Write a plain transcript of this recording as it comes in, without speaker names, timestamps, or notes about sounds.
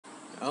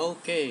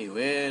Okay,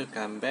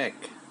 welcome back.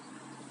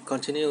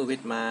 Continue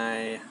with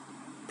my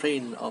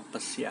Prince of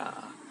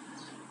Persia,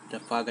 The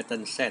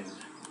Forgotten Sand,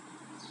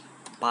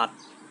 Part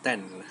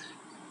 10.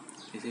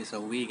 This is a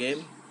Wii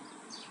game.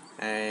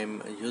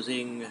 I'm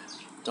using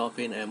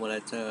Dolphin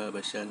Emulator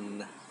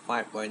version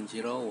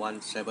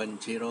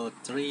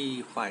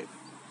 5.0.17035.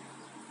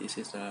 This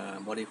is a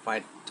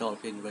modified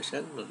Dolphin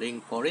version.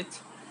 Link for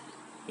it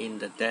in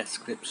the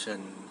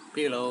description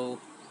below.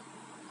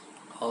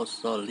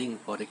 Also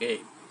link for the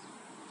game.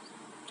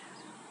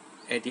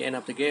 At the end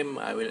of the game,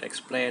 I will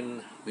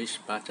explain which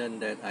button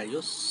that I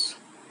use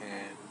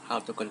and how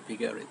to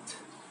configure it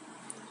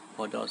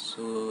for those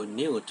who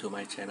new to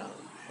my channel.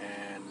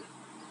 And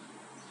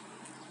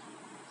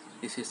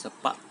this is a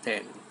part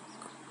 10.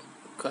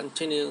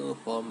 Continue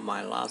for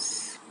my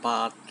last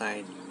part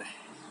 9.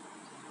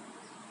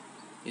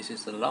 This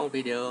is a long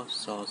video,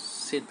 so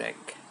sit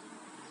back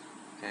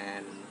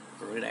and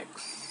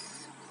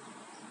relax.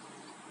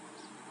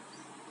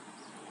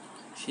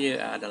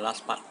 Here are the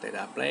last part that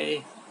I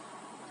play.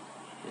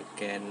 You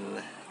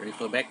can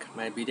refer back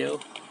my video.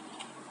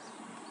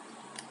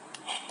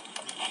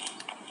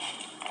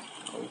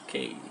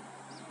 Okay,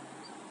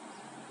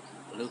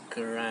 look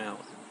around.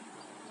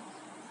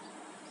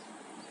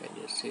 Can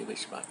you see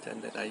which button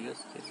that I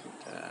use? This is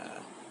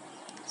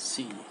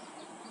C.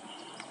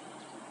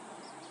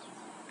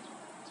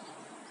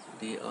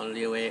 The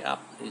only way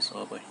up is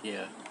over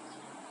here.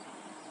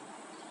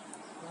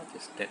 What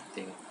is that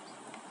thing?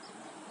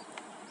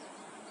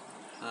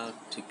 How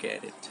to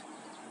get it?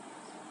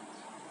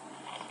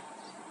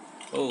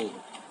 Oh,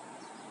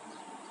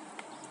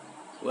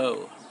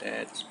 whoa,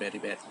 that's very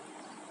bad.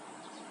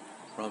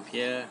 From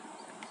here,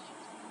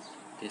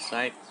 this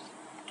side,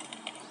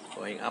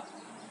 going up,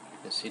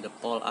 you see the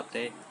pole up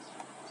there.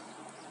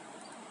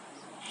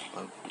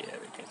 From here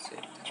we can see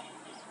it.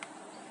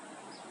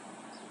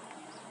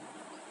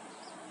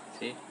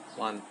 See,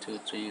 1, 2,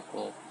 3,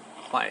 4,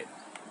 5.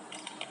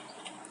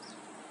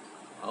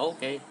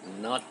 Okay,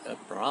 not a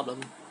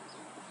problem.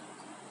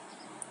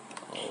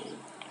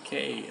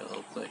 Okay,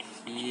 over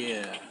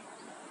here,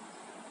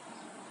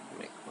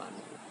 make one.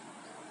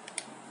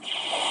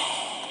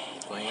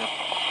 Going up.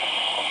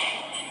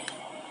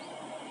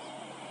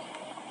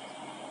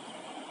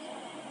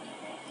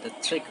 The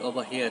trick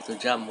over here to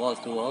jump wall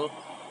to wall.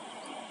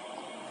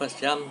 First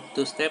jump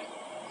 2 step.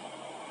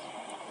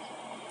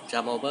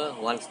 Jump over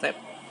 1 step.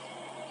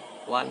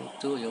 1,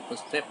 2, you put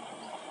step.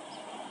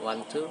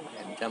 1, 2,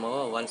 and jump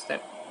over 1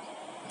 step.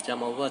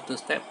 Jump over 2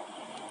 step.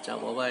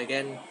 Jump over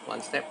again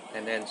 1 step,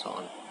 and then so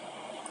on.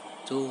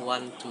 2,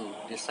 1, 2.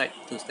 This side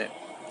 2 step.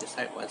 This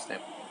side 1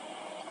 step.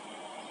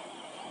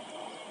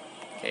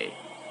 Okay.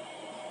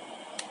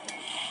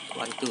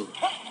 1, 2.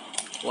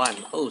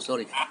 1. Oh,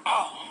 sorry.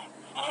 Ow!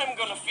 I'm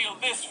gonna feel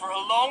this for a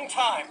long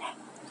time.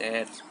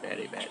 That's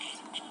very bad.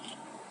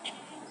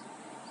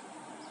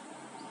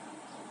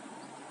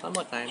 One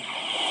more time.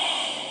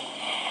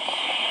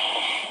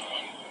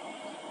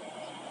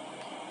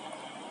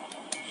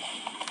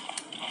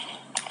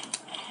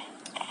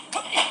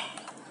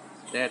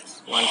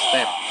 That's 1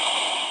 step.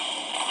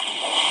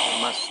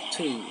 Must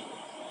 2.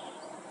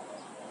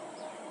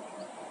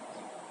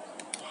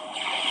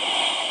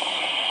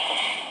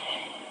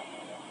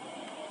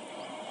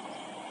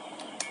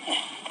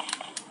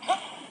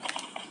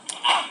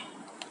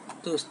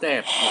 Two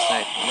steps this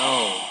side.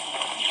 No.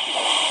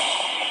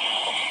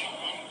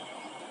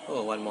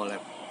 Oh, one more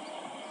left.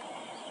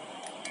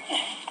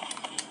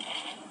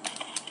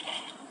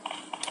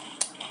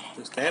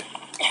 Two step.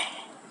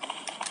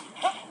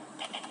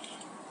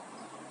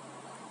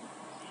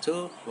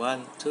 2,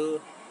 1,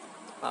 2.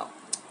 Wow.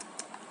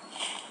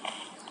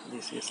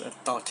 This is a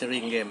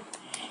torturing game.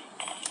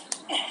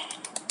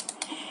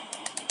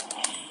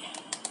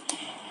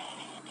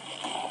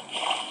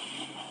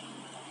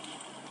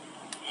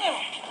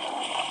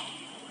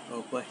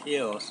 Over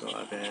here also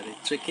are very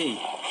tricky.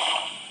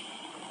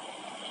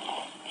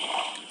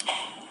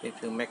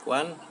 If you make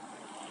one,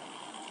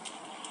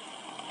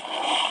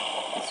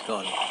 it's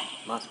gone.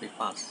 Must be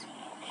fast.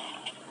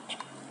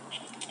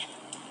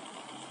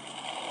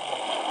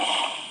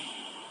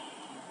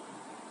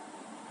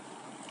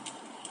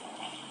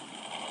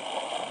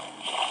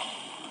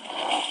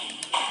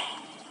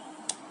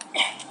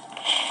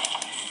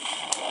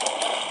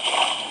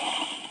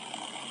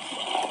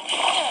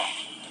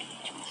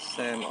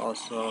 Same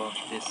also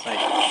this side.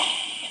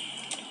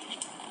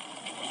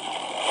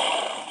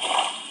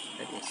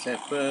 Let me say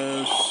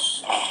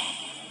first.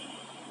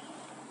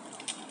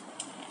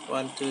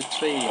 1, 2,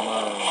 3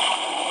 more.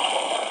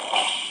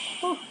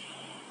 Whew.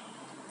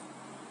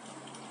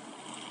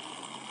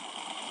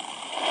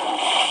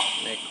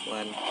 Make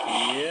one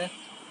here.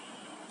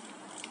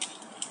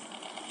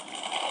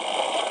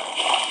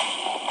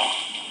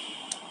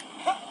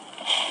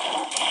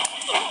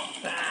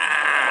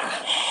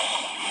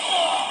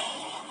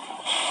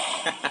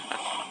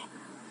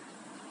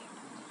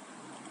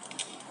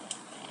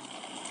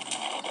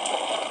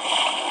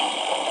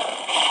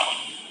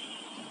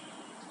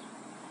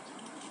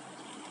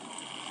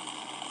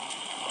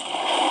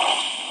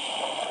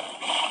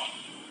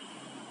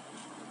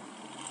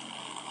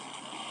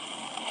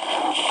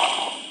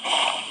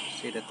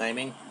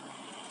 timing.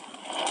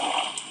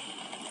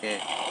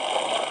 Okay.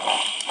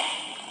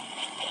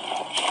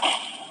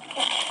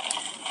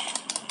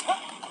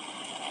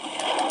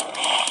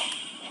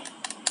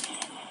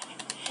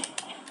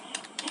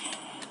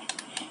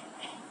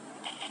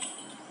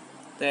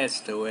 That's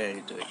the way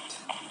you do it.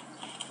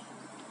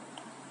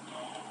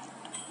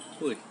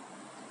 Ui.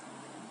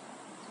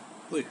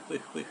 Ui, ui,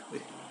 ui,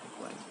 ui.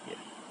 One here.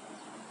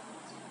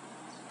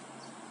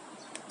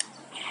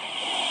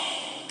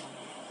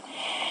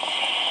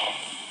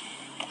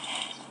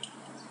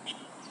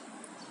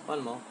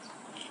 One more.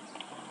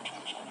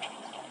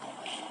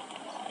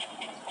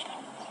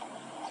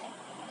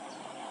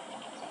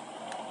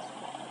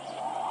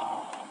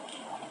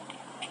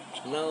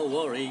 No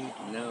worry,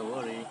 no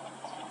worry.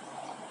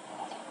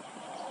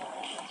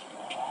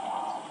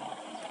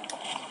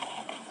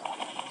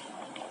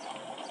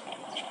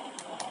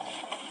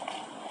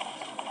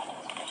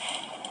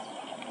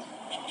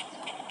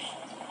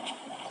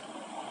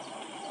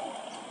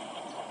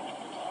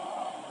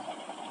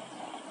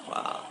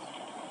 Wow.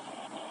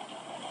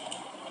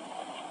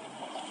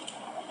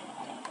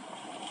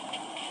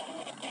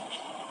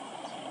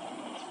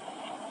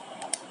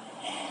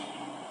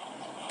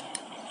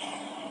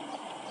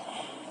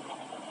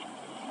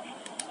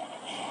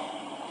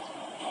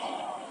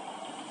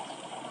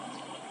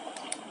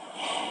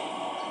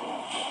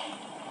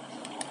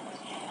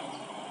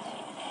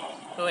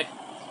 Ui.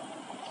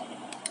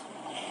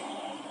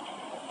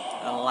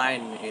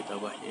 Align it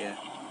over here.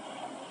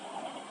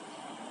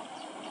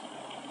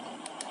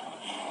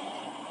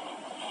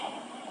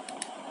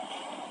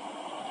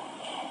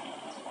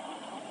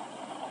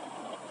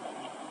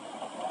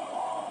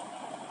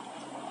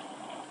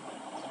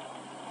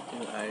 Do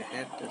I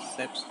have the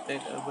save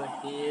state over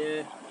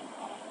here?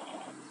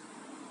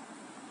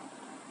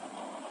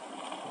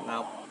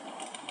 Nope.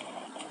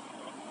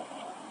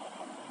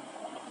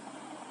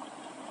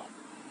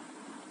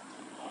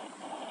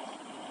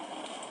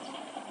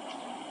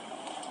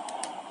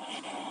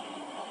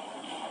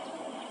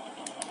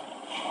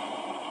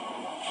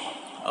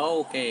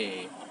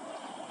 Okay.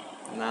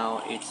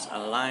 Now it's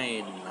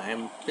aligned.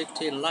 I'm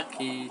pretty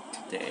lucky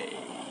today.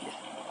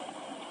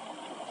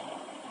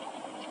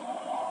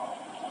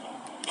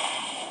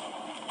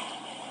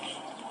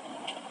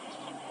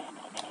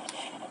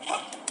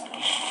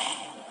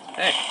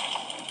 Hey!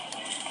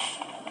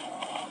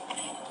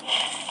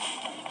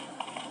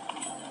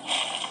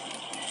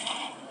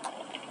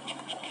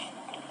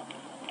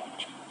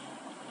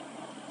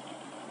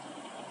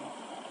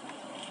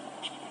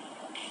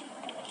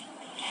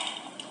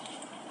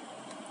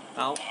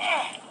 Ow.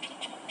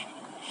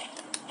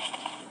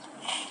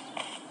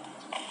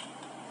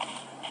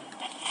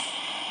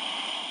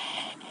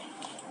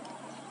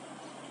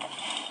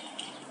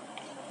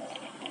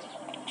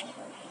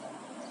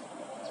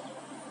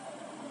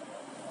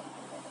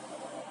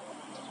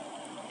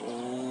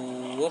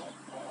 Whoop,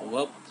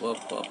 whoop, whoop,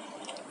 whoop.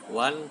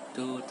 1,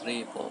 2,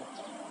 3, 4.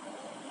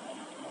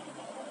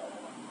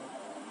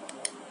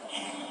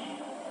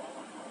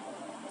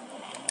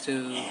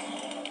 2,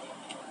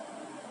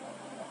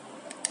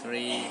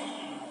 3,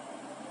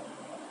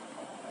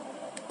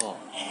 4.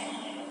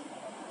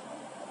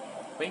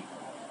 Wait,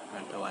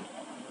 another one.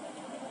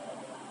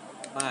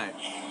 5.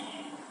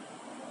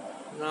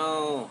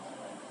 No.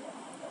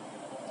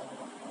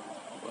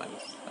 One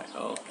side.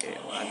 Okay,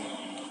 1,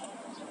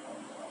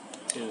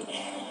 2,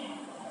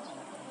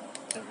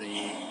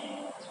 3,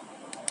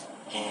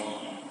 4,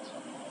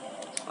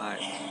 5.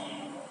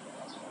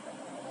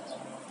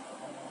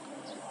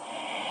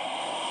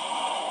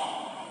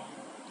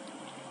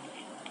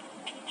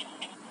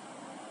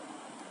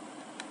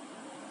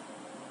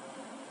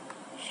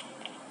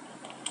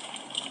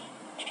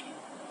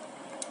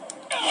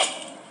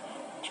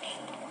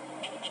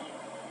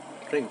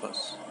 Drink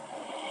first.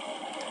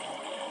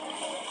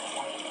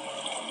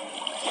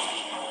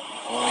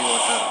 Holy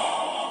water.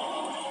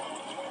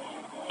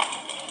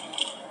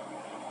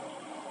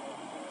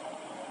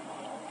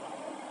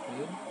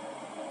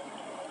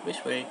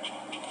 Which way?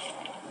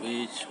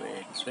 Which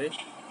way? This way?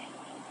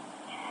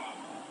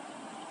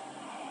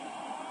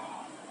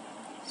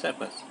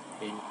 Surface.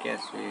 In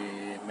case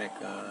we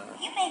make a...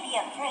 You may be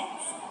a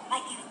prince,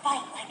 but you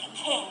fight like a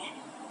king.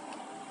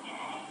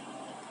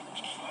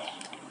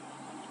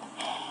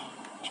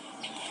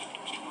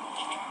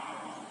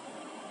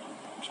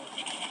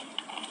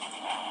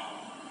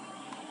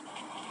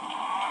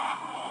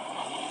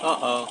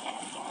 Uh-oh.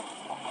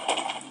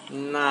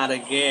 Not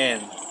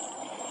again.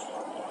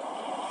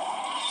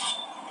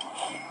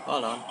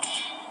 Hold on.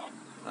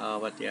 How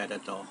about the other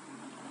door?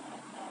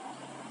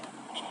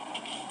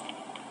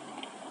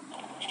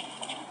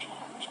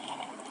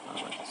 How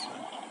about this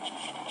one?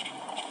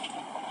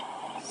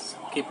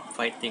 Keep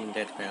fighting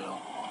that fellow.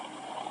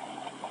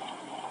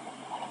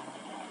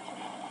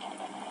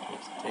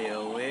 Stay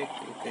awake,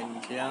 you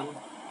can jump.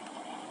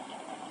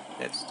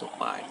 That's too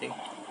far, I think.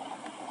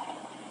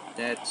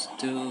 That's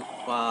too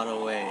far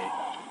away.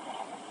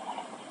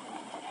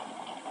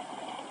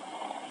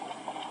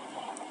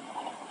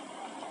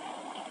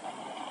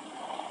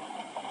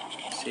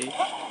 See?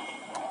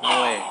 No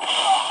way.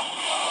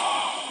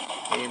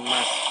 He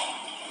must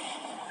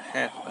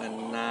have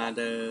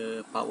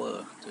another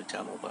power to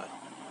jump over.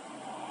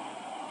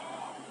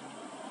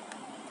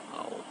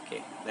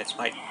 Okay, let's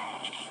fight.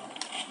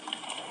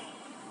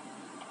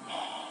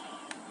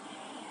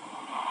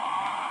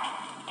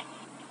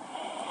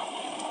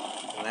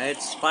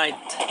 Let's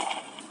fight.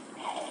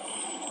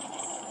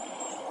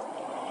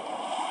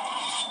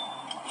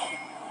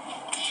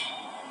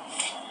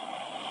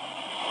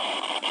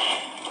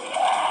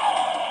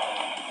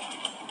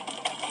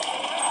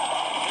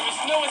 There is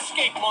no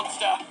escape,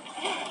 monster.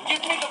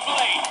 Give me the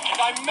blade, and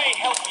I may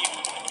help you.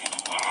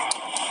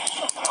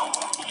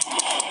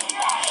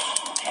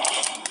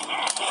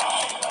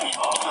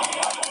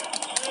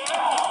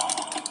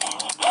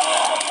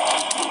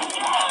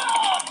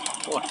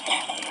 What?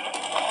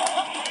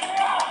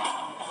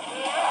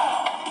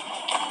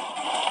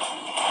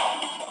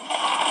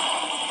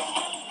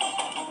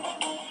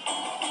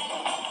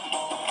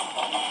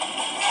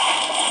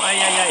 Ay,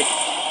 ay, ay.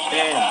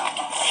 Damn.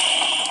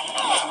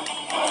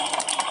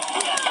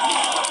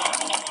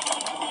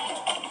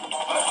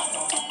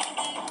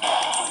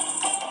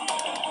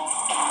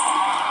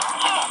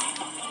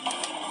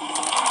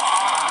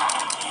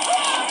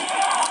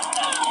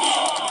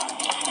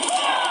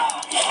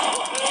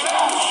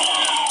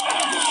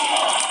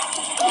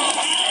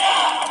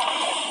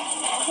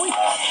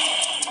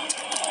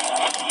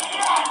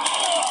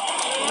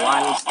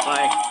 One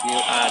strike, you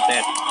are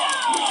dead.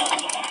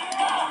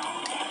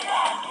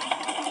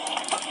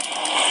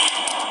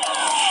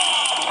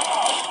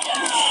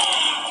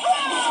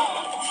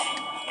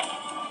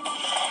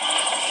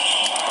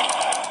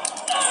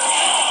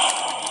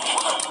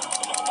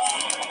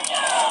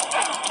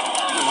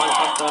 Come on,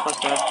 faster,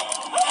 faster.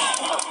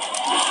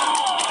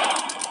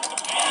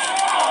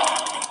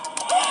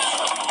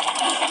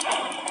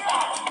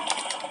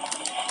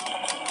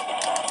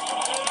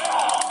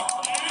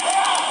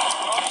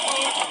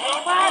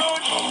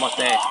 Almost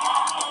there.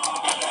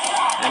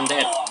 I'm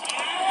dead.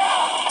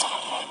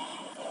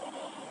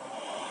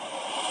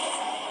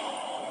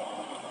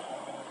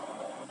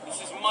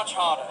 This is much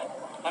harder.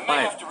 I may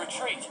Five. have to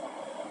retreat.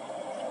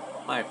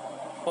 5,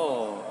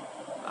 4.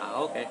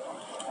 Okay.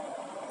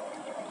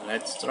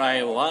 Let's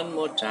try one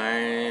more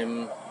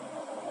time.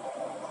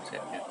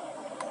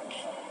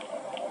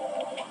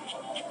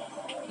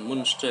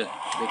 Monster,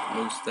 big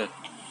monster.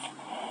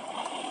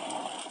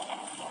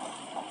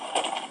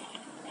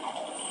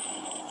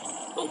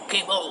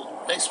 Okay,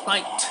 well, let's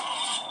fight.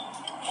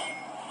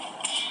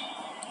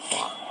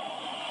 Wow.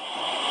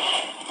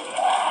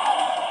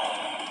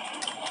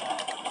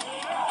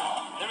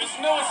 There is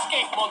no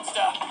escape,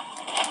 monster.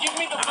 Give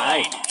me the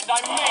Aye. blade, and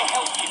I may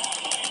help you.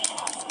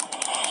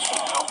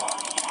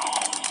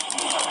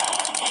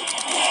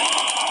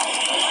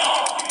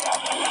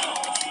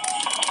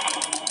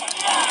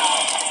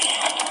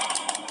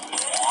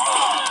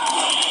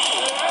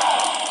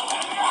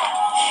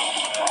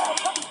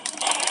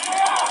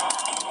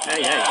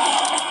 Hey, hey.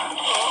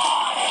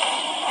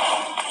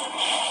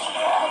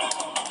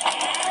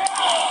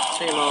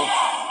 Timo.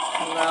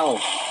 No.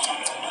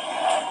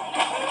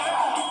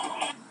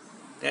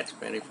 That's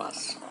very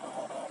fast.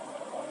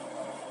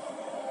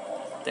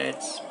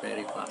 That's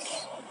very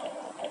fast.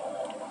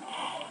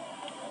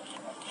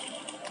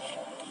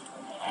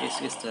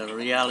 This is the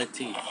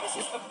reality. This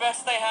is the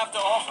best they have to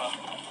offer.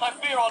 I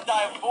fear I'll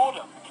die of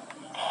boredom.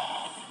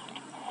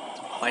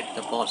 Fight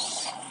the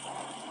boss.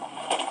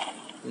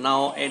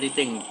 Now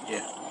editing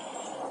here.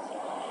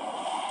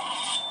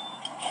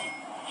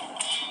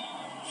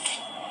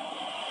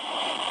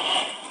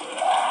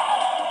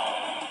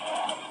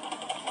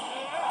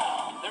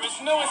 There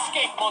is no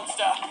escape,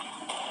 monster.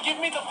 Give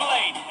me the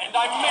blade, and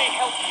I may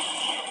help you.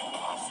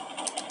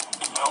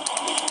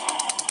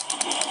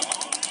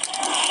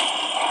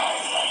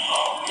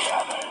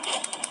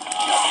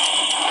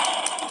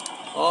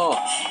 Oh,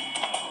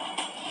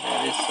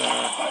 there is a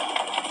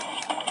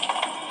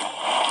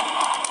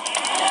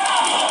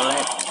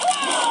blade.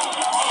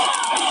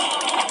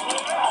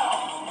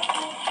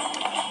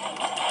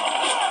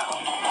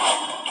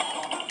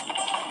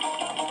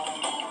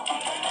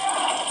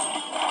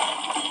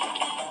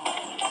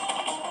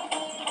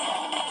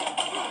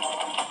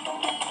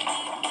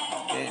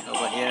 Okay,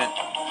 over here.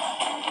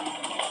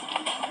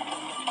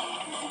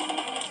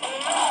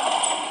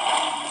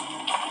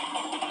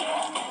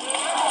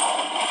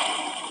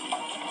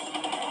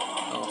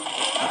 Oh,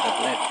 it's not a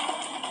blade.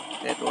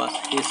 That was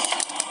his.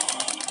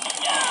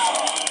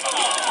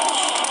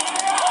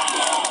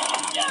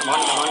 Come on,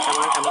 come on, come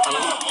on, come on, come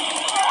on.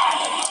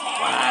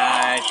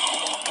 Right.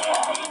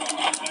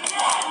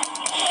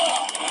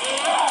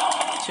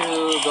 2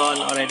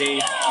 gone already.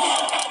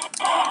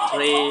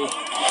 3.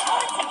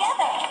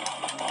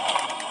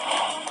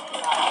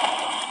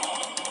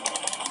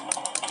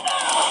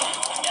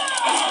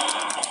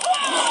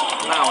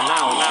 Now.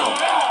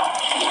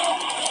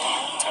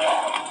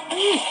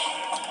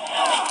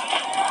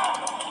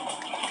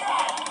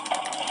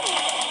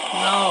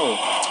 No.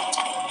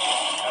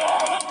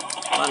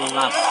 One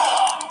last.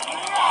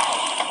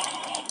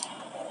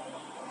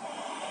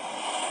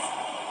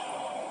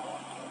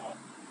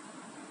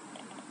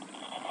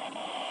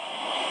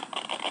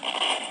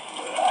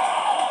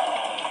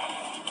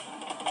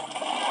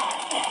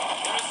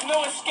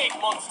 no escape,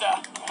 monster.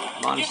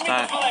 Give me Monster.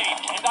 the blade,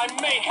 and I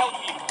may help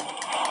you.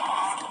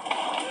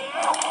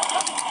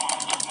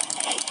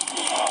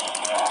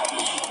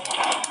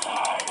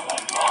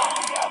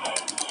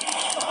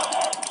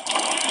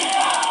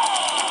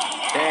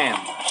 Damn.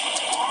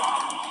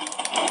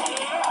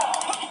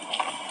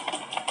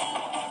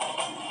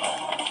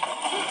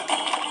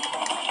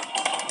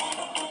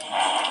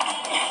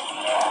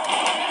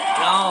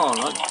 No,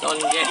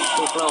 don't get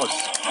too close.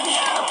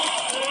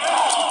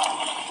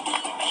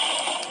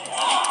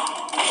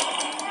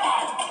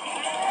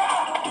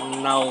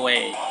 No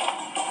way.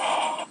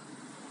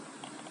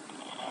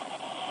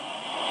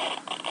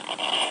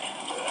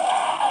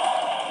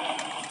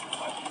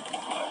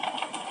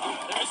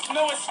 There is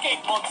no escape,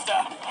 monster.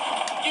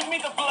 Give me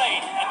the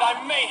blade, and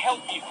I may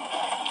help you.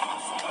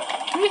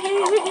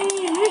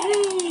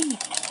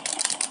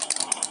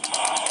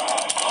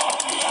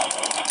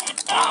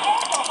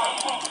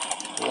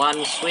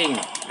 One swing,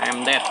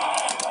 I'm dead.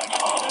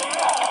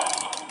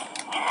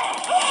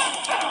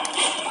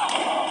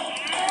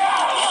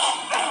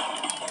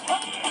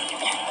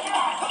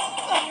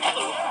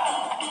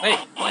 Hey,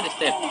 what is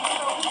that?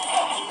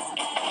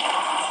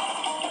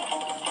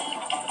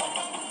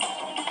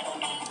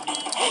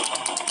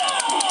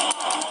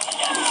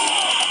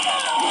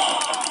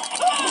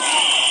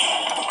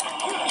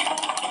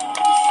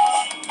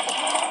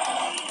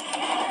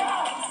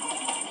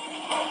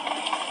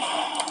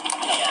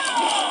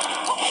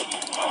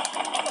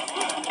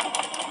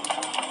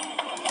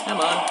 Come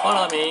on,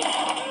 follow me.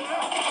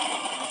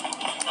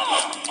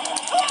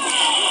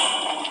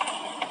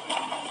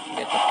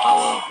 Get the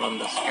power from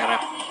the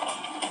scarab.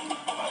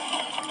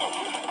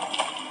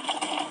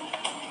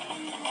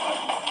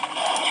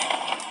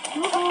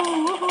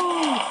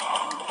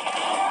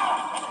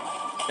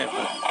 Step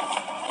first.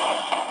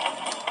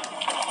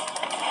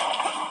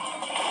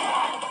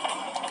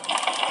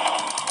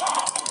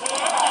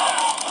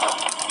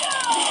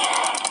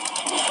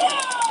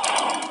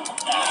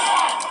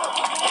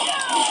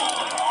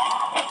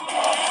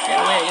 Get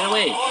away, get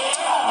away.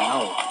 No.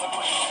 But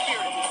my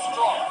spirit is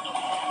strong.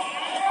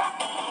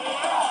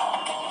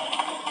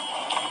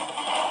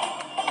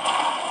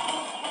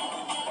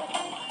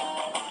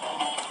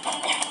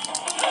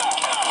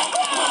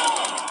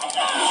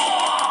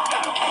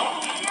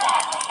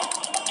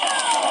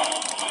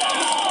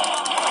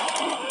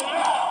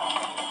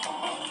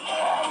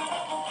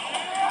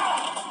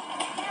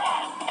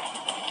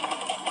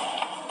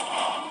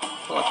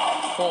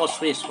 Four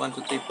switch, 1,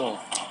 2, 3, 4.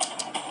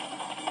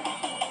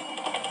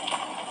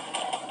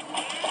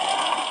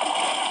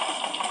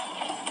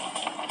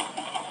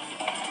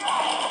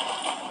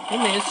 You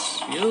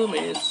miss, you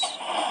miss.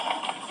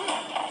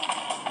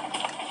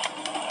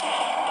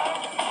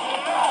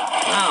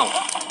 Now.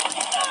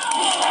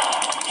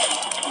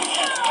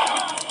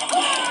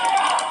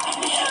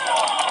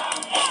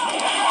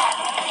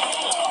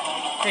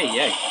 Hey,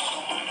 yay.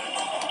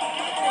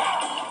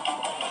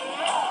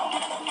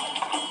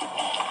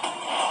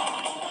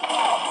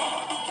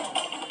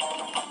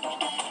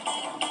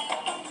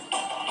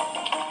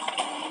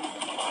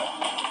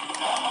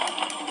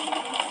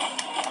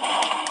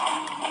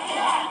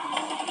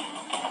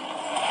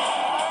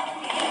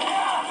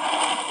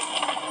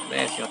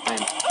 There's your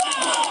time.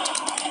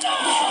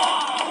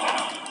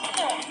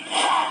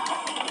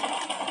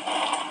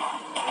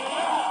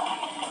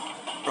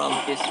 From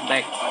his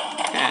back.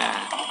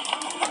 Ah.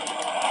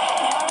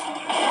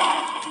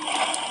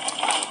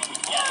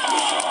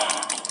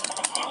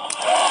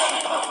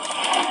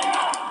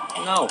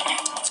 No.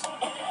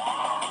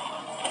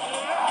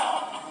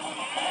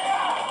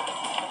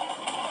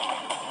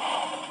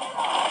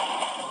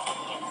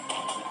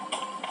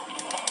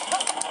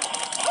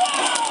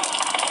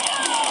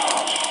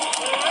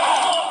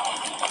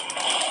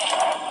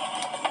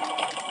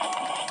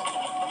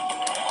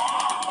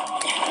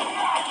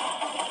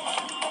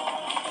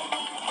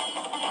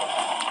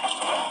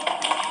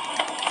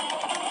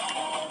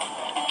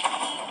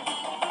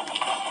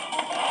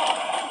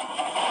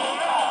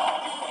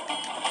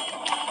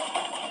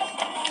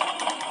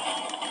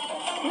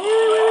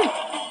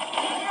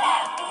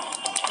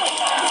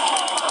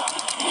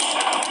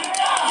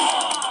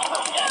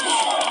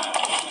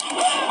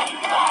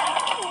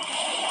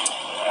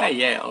 Hey,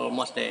 yeah,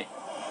 almost there.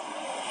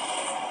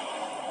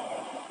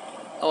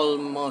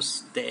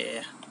 Almost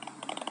there.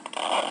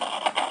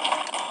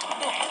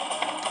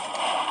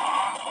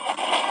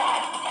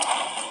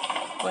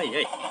 Hey,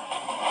 hey.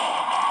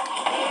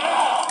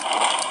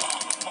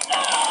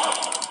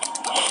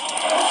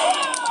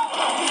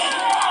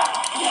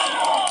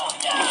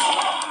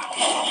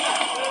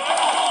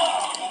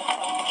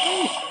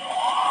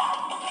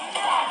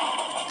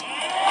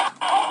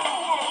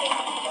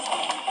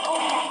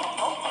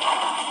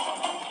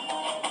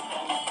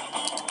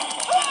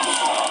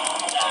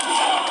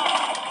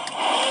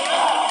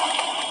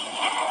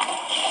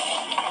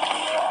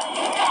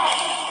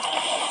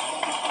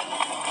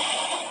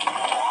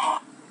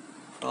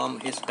 From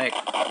his back.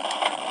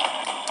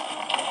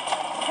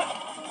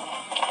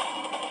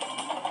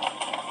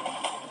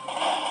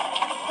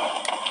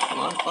 Come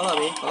on, follow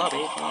me, follow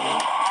me, follow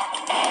me.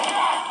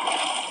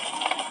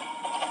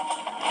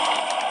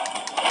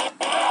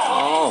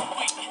 Oh.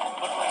 Weak,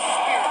 but my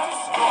spirit is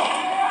strong.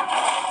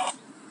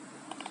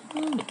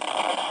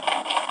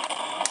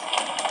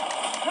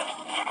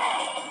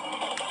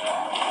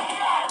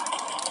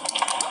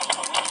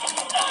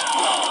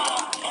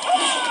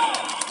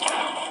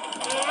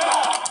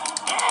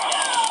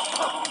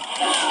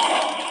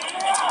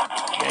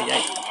 Yay,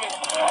 yay.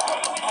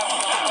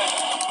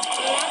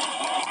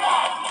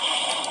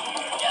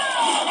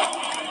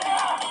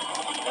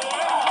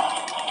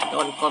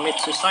 Don't commit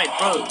suicide,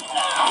 bro.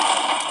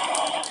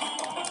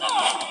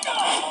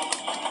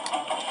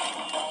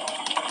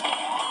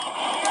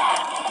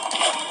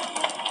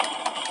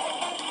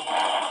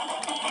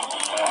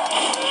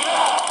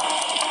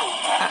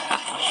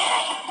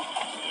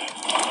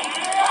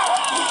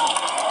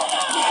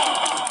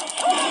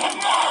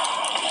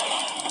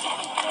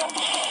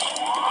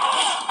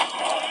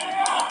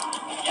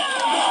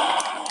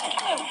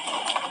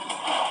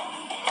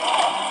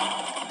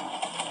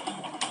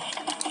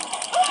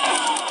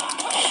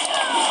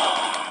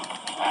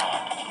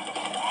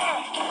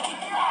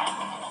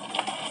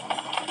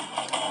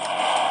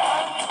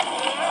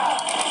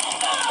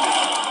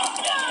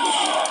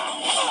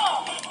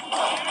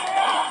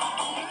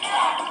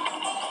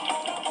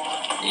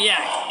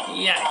 Yeah,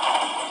 yeah.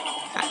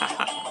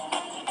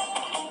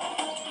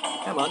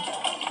 Come on.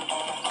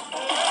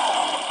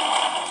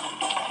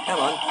 Come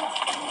on.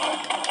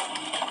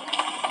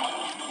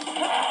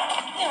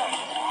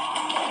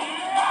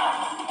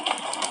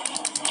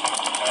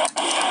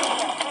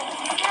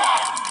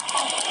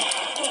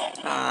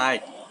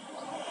 Alright.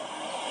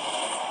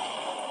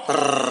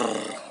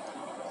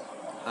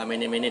 How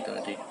many minutes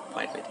already?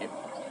 Fight with him.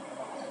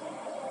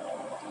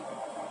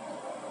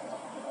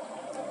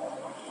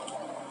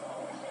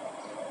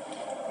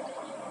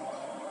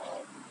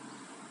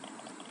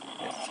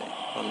 Let's say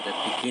from the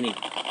beginning.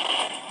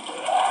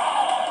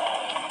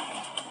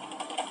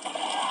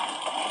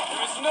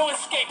 There is no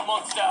escape,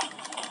 monster.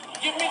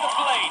 Give me the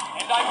blade,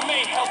 and I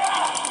may help you.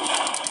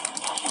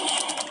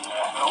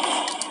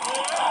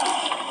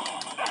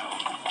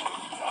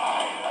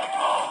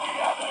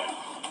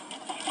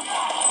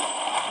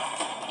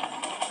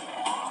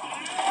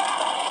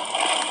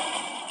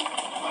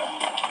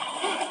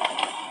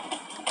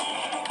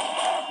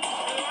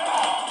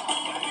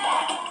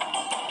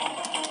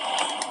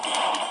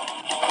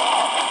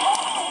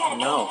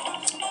 No.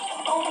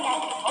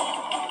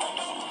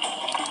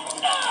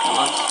 Come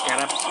on, get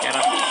up, get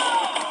up.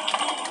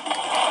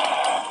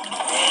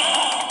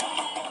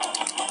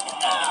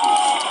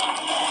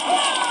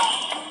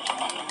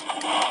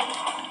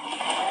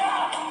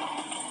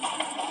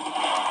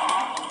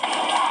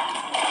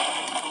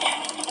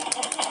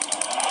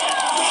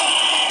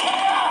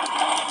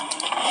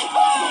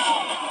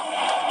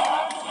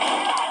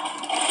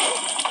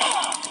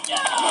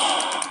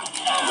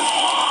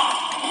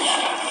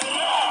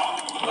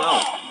 No.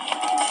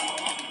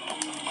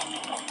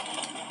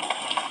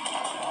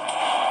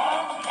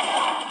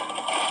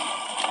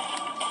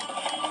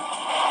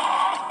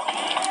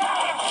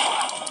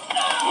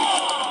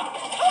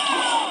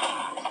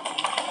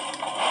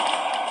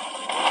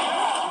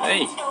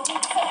 Hey.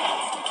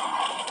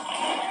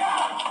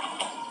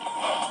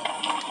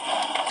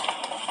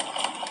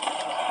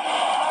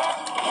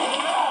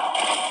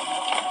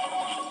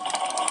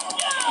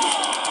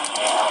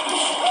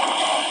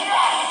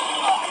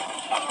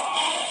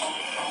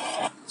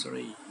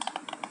 Sorry.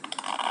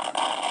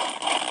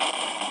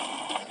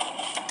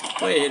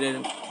 Wait,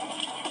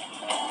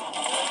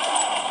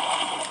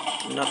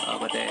 not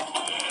over there.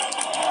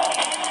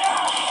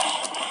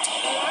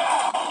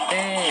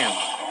 Damn.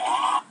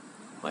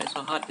 Why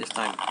so hard this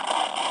time?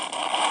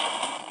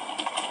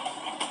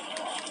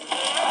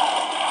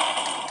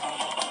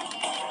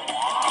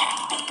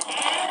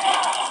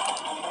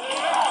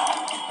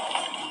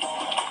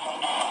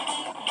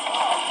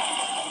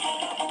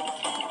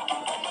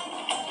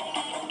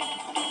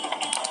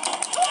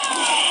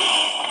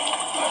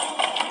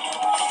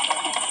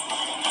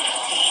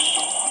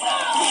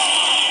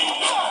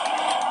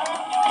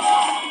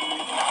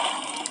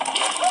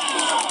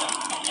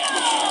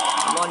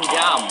 Come on,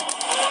 jump.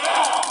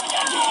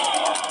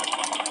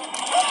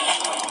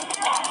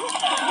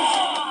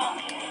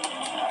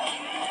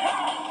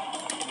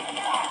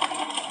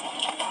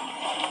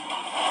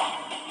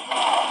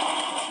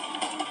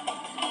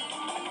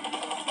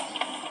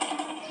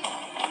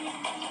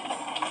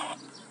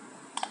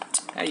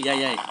 Hey, yeah,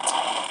 yeah.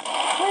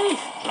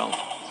 Wrong,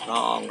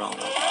 wrong, wrong, wrong.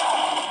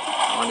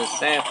 I want to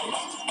save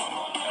it's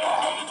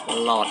a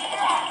lot.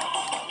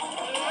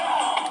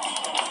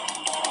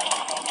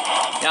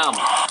 Jump.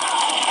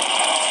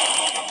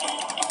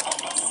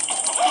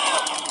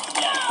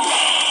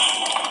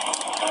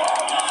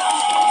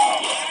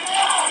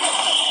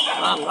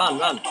 Run, run,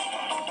 run.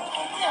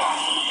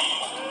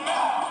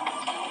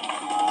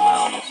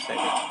 Now let's save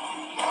it.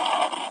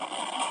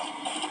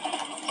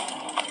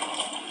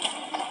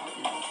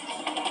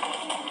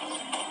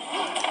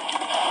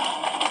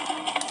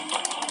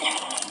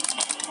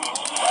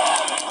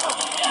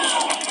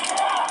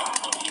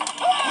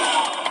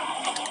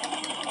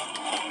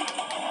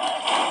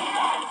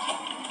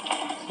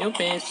 You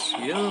miss.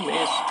 You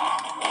miss.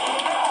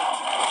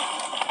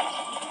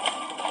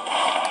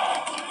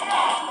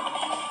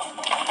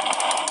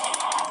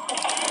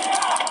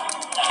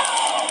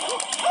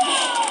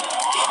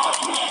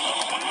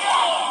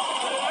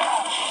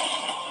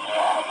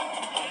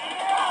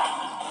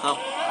 Hop,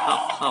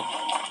 hop, hop.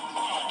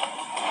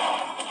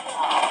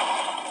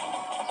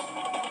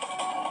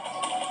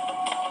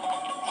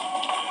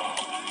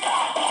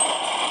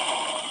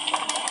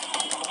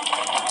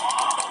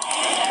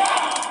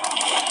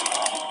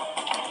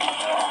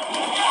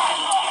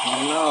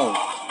 No.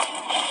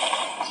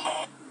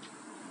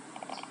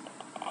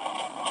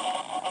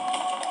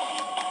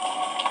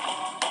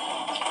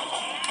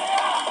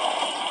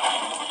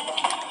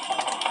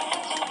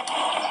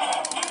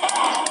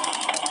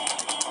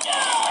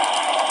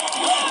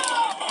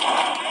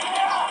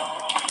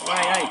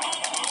 Why?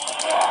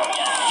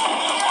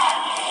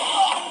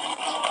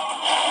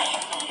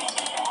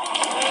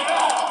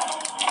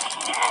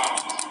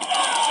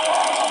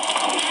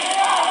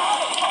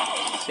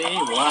 See,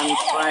 one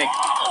strike.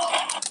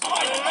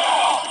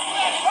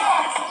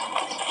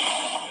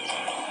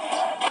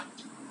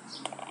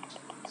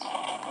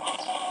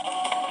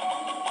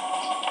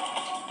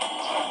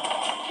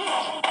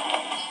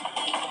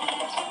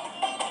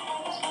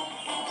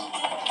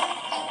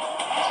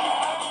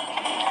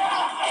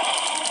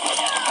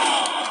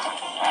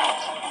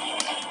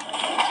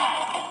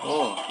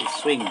 Oh, he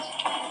swing.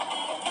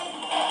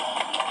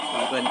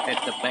 Even at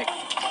the back.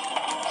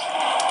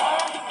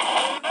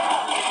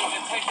 Need to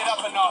take it up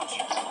a notch.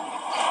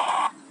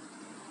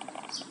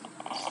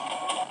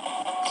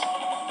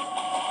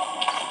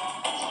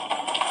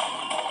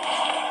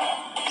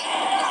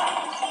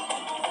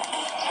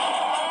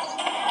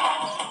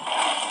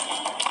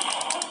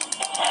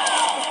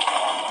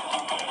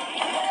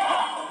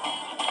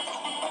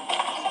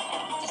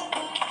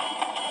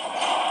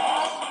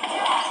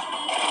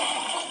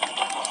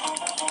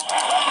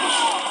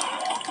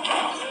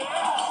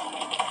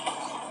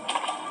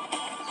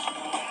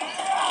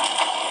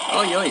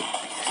 Ôi ôi.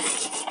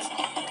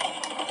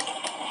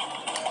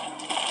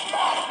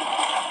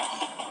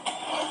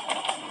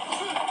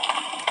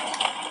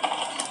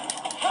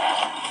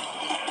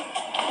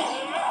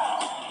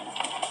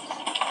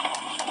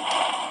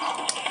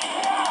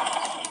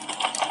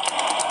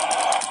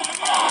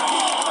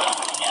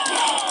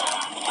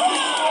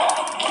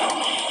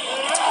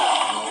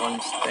 On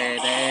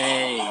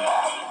steady.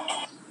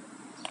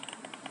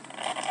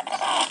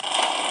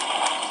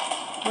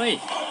 Ui.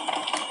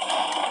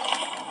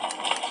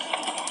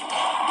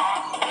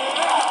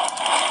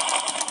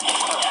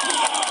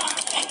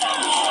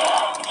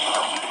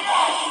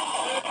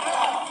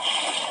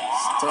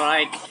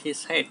 Strike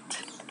his head.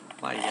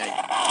 Why?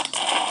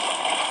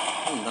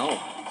 Oh no.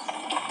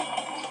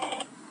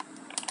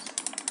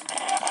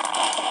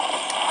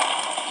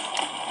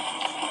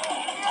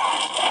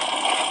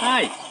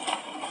 Hi.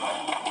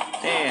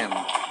 Damn.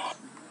 All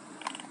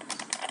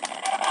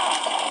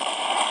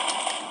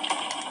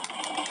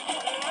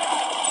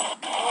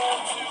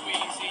too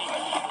easy.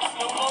 It's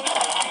no longer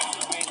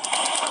amuses me.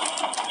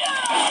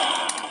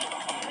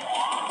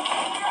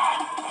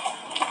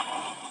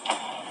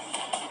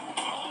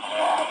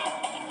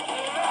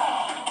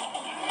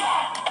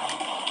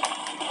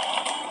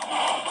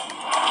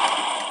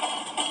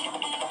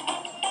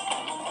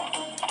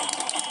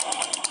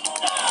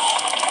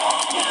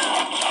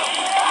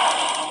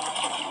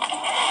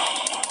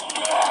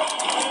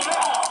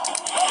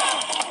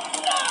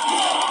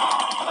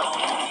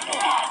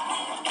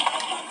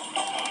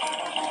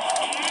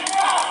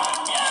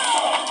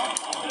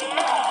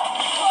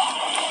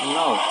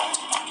 No.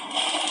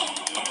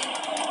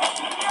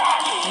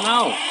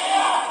 No.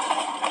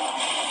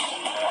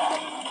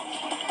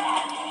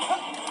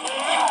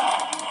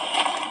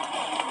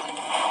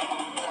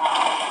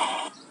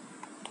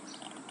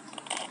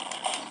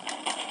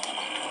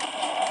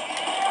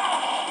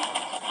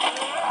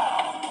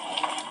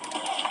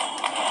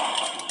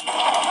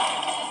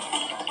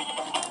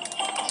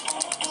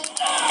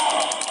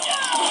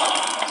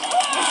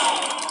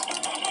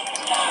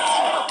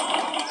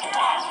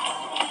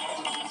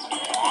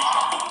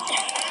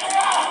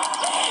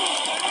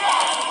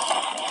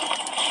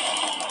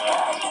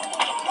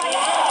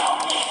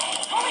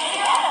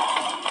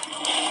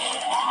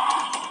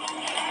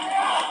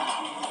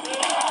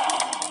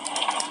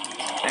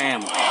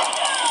 Damn.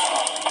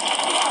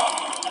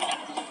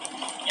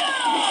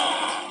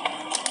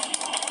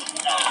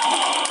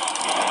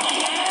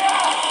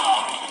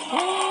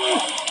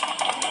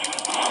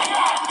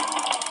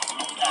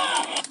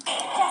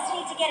 Just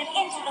need to get him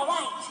into the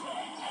light.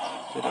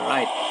 To the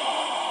right.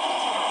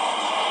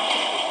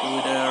 To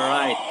the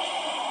right.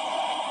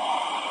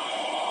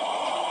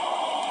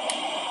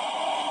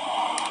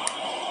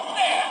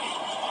 There!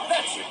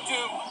 That should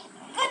do.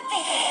 Good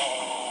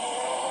thinking.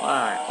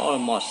 Why?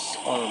 Almost.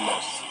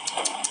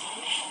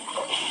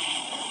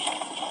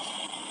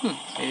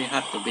 Very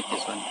hard to beat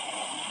this one.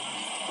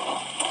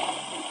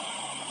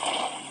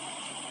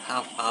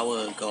 Half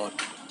hour gone.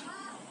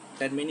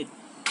 10 minutes.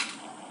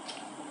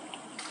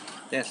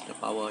 That's the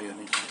power you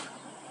need.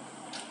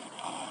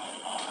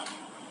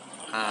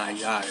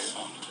 Ay, ay.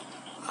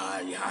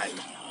 Ay, ay.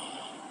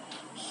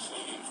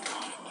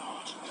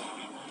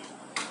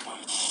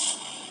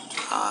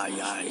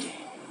 Ay, ay.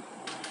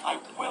 I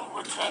will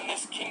return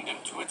this kingdom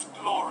to its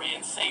glory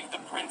and save the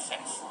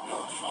princess.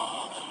 Your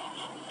father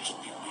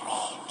should be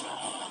proud to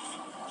have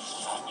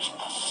such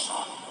a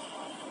son.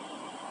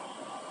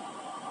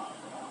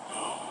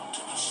 Go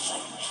to the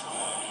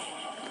sanctuary.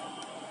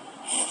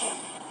 Hear them.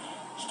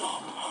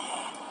 Stop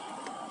her.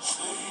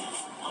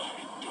 Save my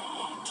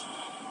daughter.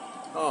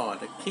 Oh,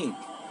 the king.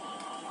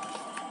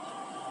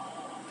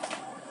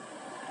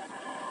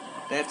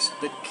 That's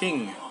the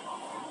king.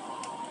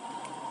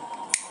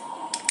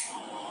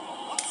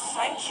 What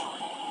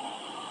sanctuary?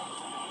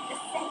 The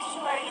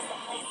sanctuary is a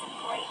place of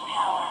great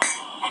power,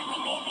 and we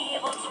may be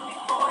able to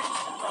reforge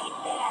the blade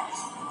there.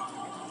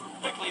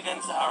 Quickly then,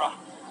 Zahara.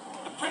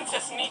 The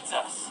princess needs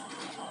us.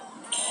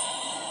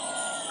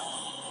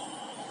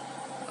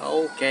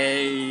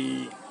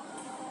 Okay.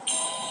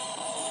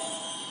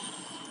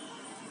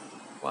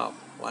 Wow,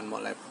 one more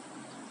left.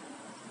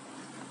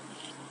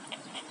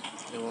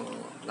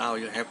 Now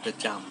you have to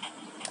jump.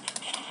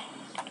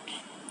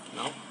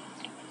 No?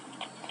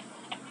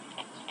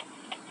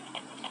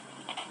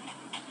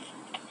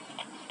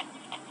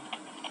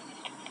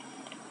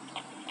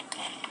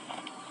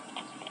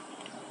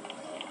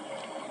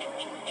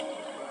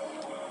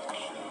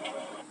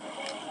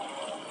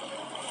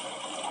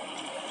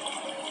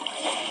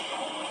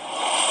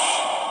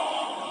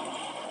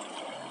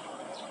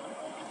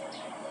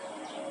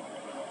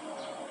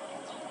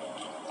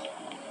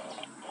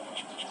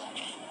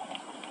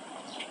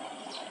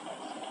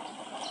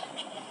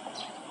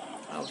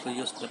 How to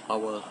use the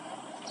power?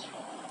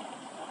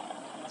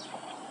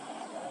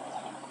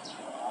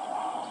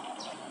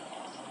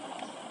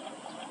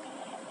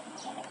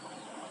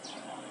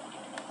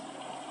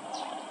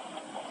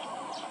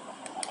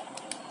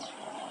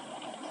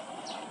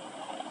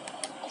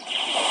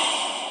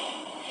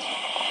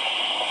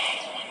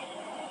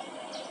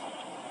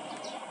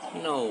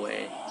 No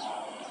way.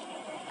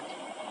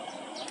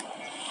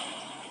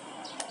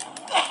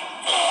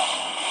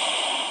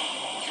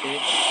 See?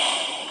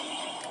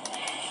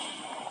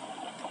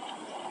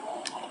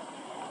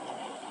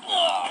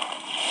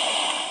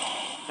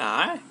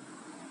 Ah?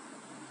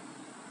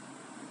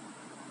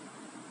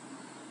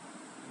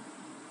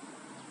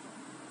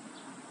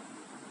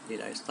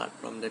 Did I start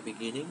from the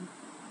beginning?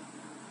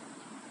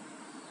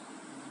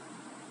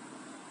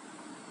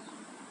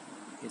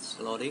 It's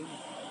loading.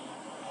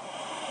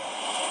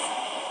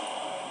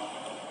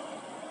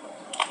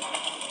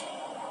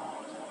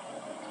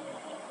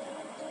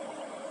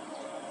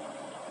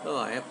 Oh,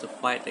 I have to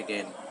fight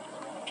again.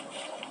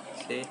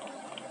 See?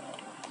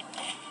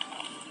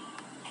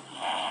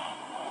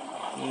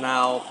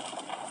 Now.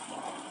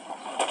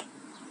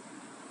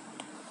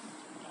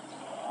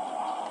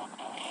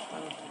 How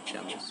to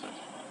jump this one?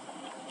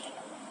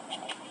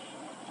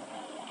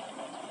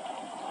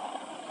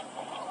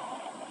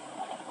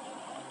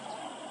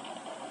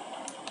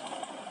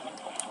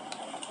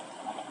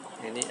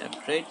 Any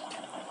upgrade?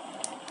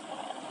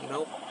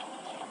 Nope.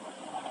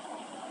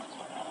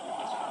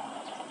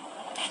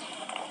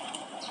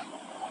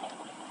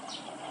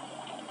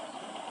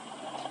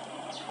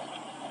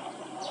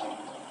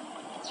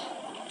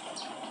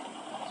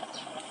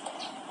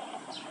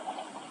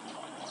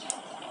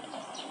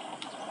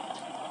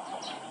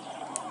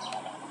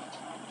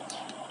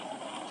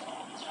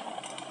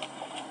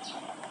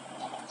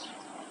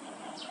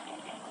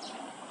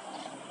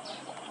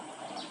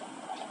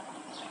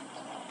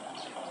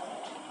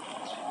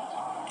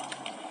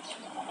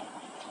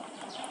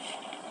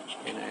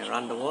 Can I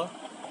run the wall?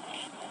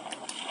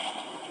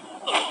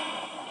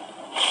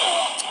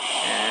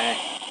 Eh.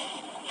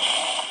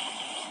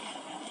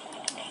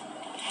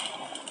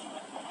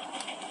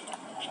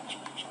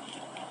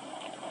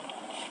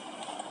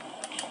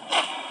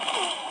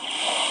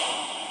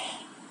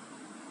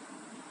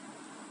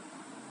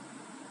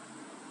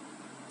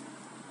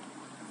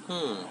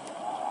 Hmm.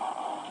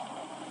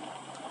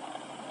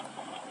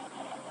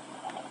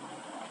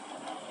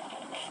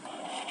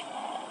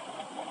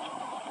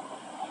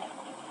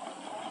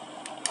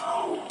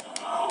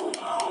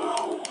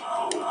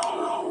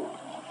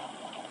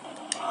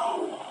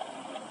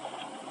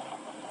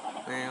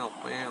 Meow,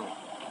 meow.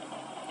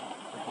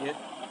 Here?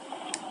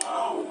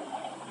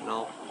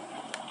 No.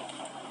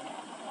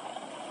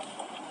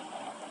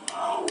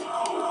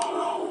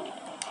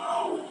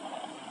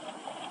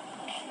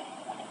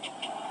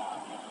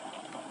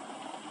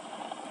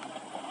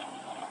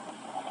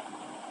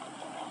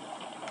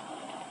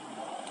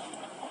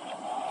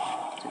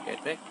 To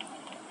get back?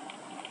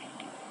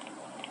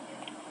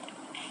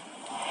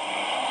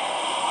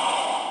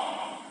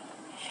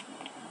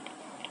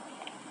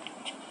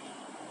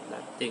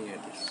 Nothing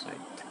at this site.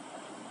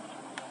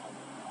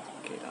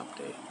 Get up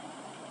there.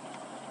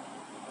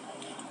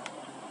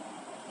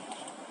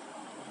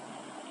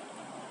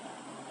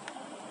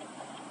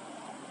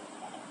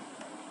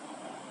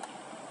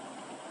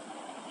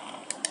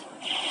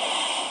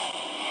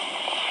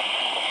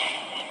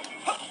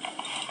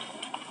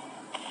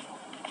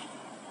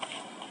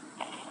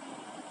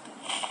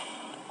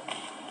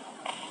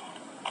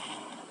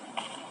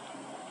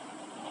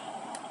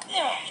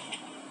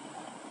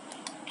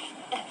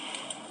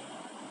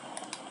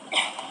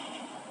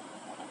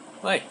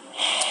 Wait.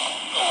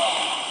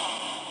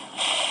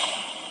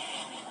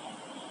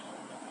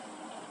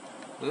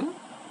 Hmm?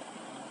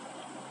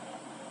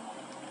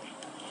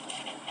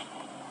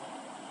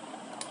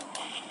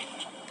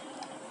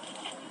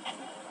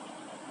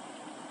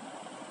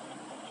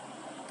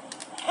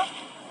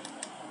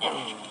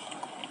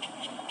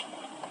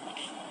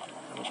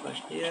 Over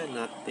here,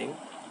 nothing.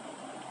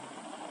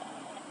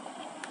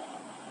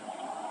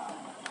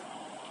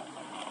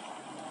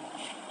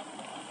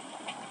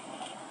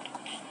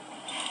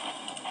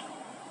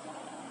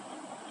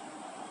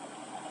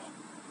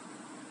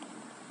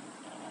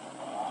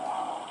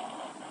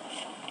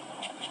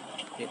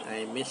 Did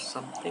I miss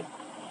something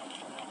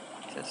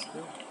just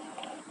now?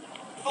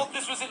 Thought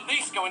this was at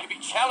least going to be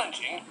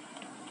challenging.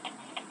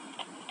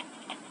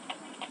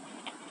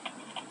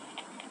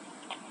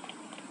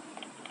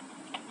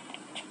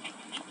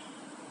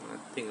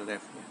 Nothing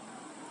left here.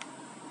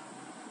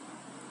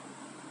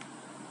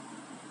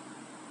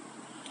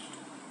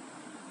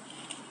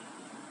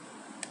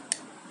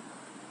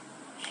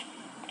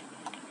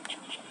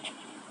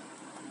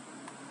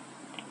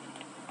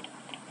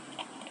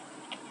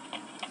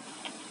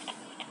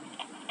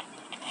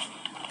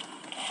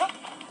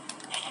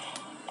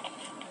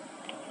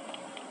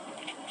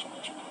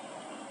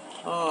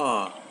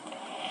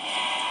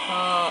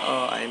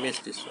 Oh, I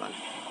missed this one.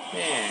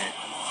 Yeah.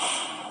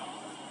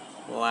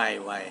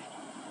 Why?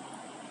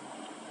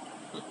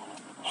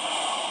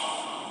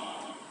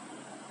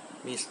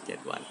 Missed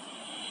that one.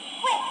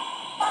 Quick,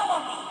 follow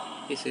me.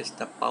 This is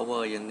the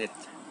power you need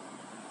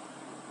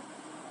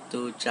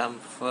to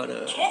jump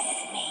further. Kiss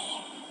me.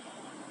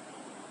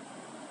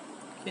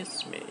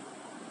 Kiss me.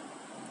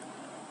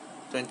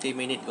 20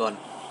 minutes gone.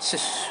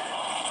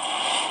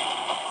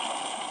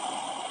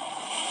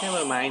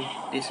 Never mind,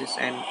 this is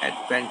an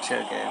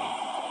adventure game.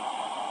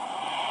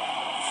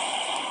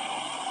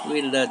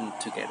 We learn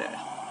together.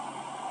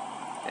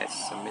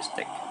 That's a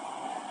mistake.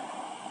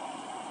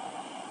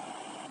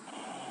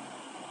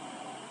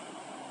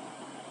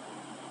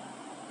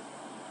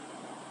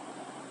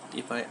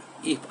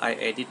 If I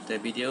edit the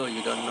video,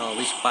 you don't know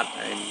which part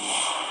I'm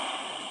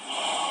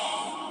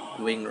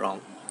doing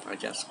wrong. I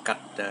just cut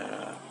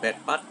the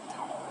bad part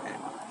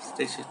and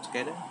stitch it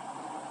together.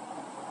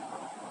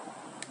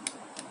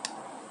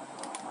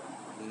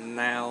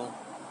 Now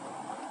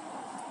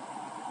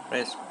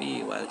press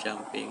B while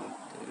jumping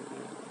to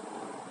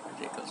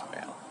magical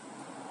spell.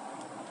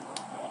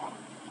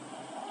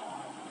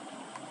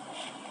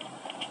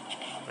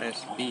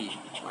 Press B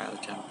while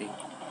jumping.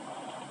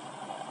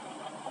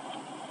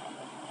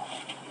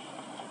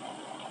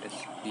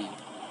 Press B.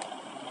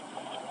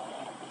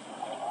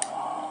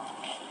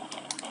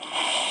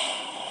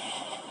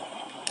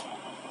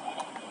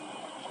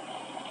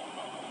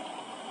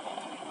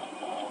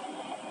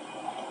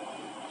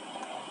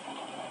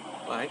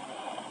 Right?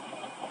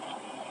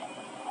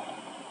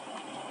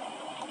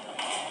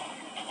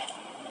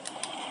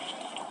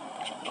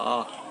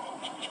 Oh,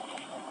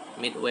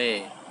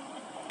 midway.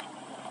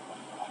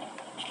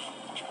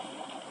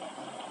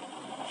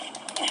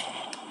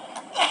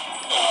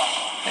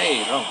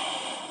 Hey, wrong.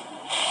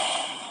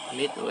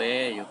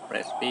 Midway, you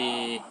press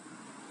B.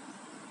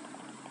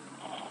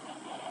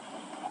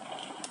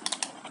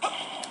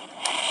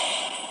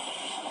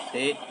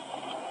 See?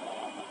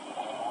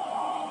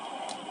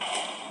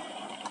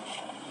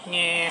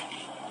 Yeah,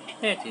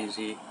 that's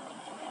easy.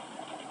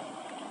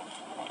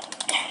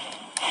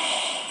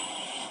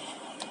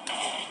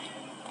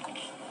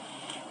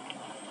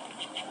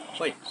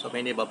 Wait, so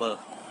many bubble.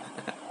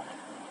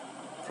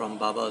 From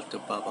bubble to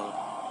bubble.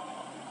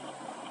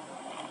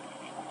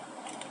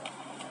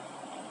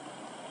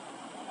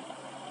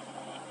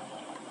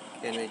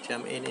 Can we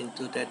jump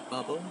into that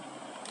bubble?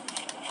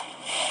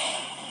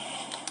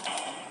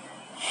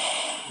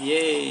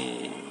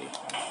 Yay!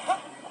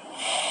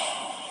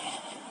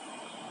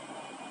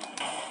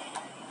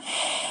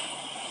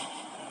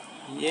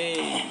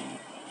 Yay!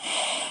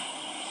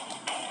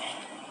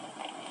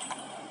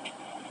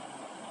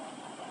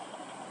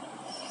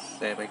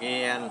 Save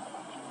again.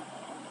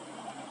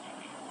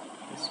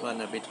 This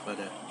one a bit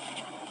further.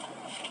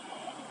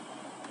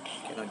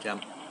 Cannot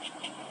jump.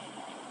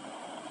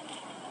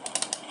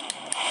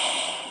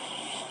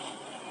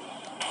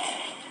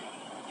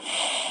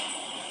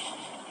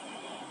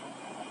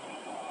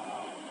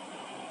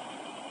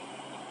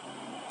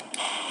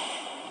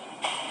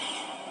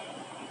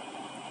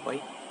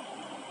 Wait.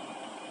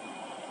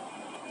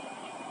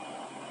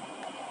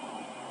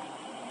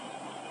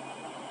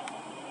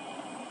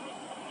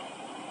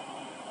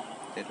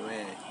 That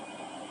way.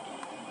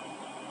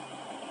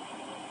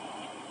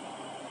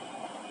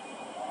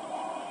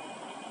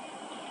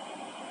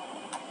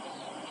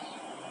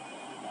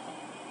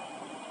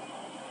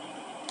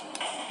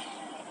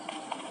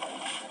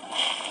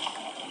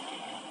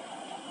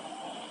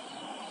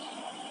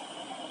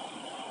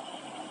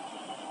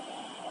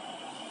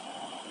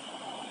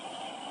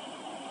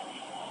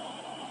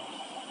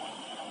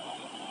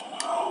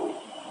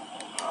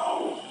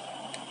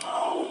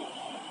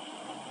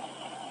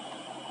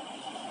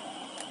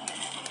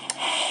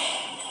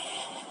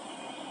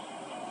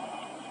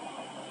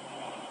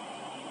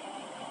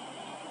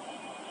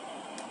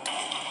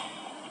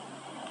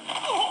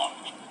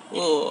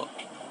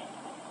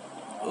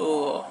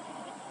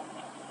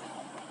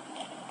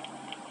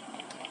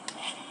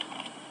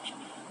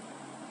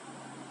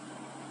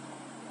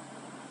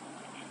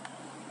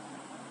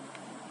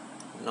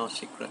 no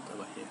secret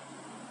over here.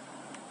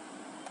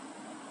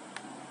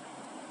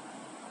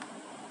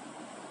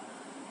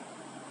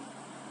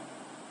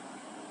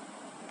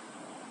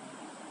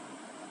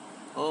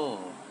 Oh,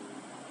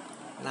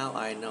 now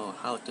I know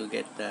how to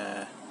get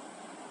the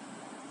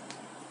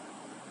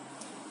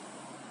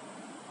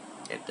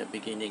at the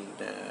beginning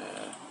the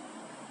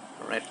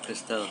red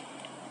crystal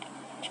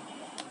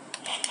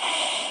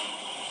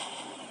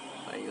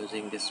by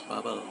using this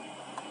bubble,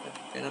 but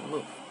cannot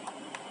move.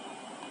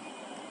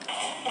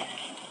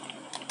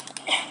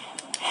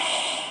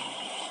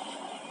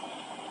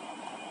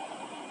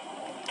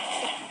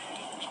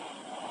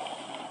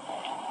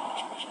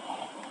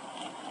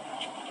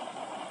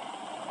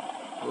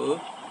 Ooh.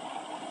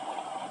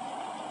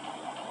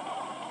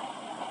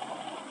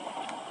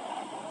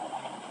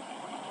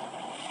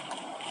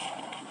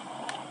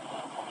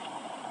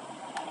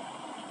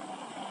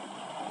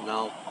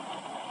 Now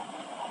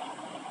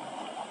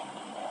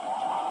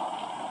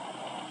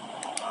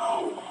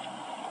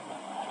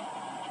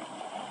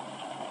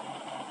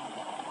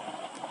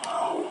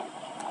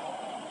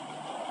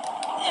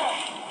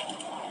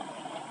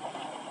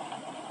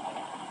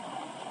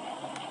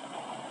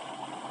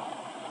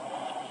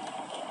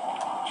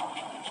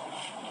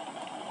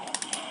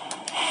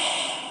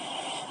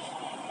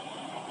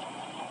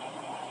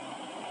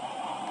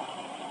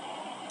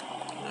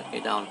knock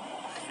it down.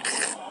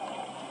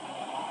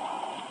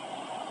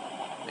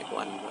 Make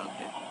one round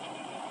here.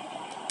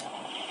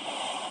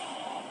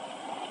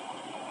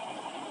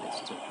 It's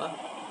too far.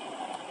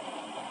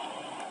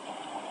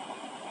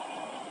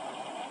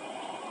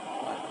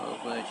 One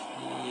over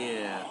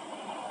here.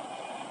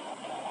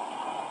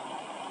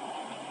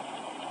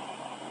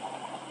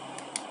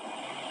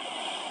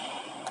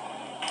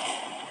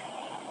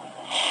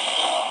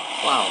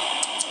 Wow.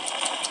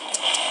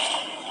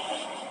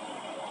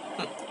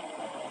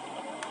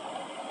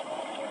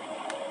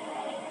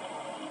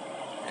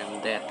 I'm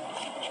dead.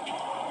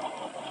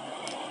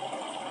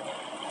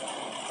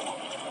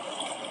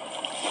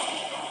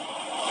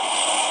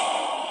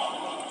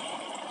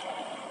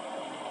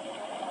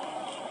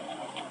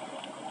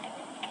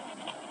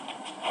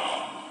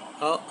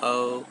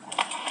 Uh-oh.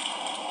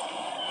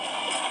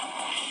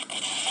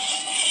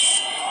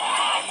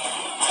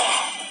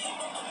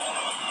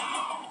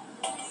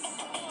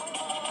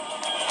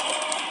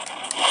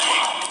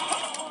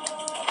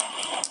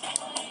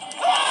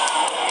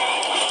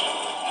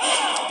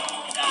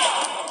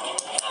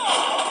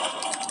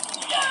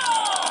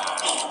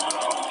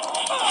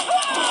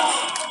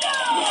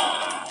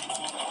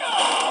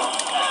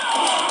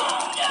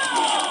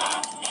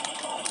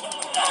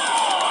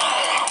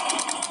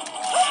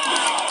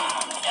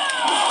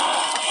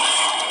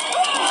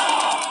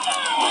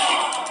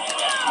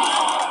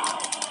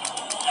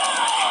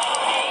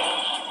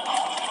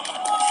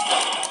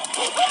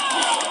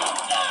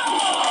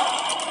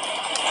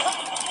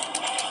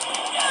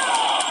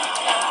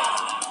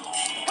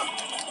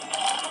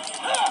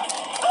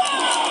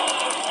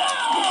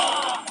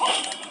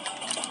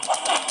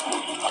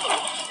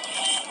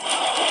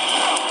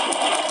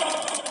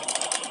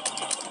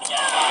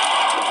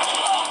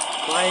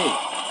 Why?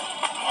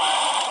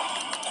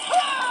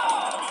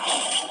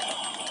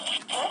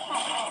 Good, my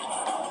friends.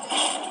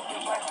 We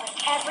work with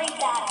every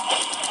battle.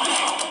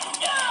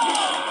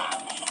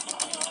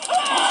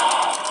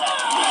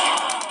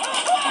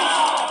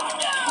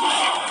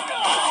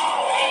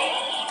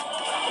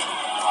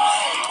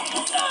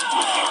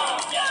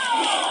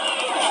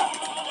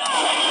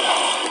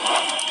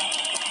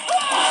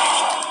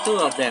 Two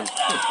of them.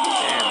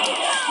 Damn.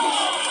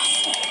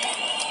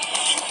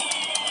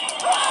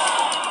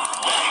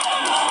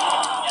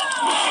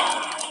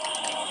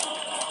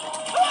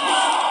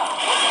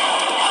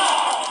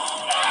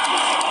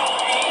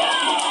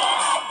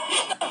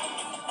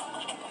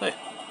 Hey.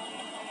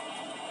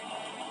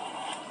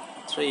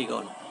 Three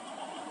gone.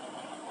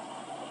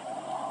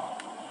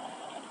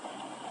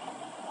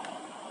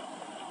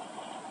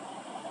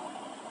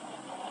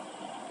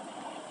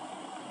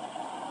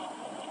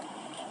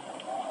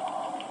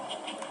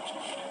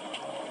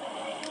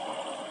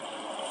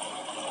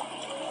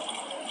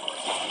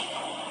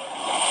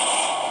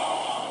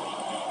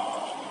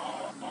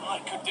 I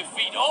could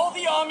defeat all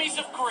the armies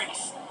of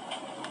Greece.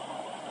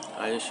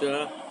 Are you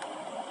sure?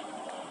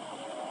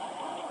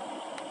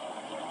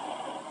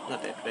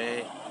 Not that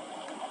way.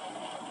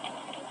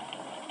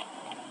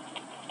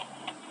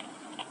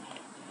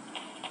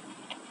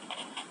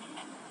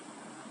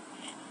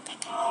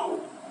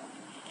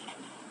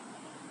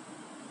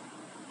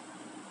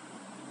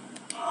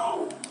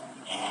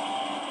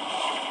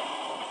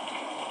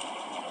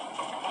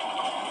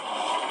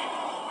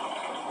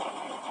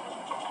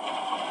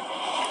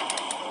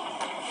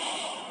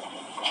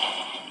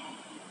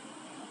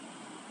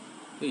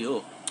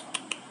 Yo.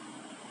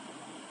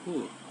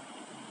 Ooh.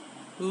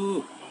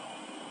 Ooh.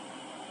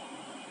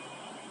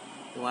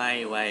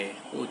 Why?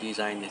 Who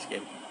designed this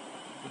game?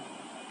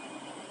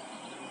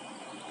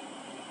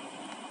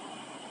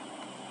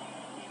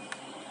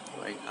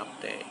 Going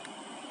up there.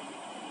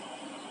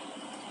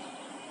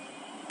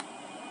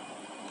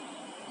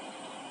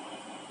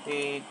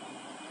 Anyway,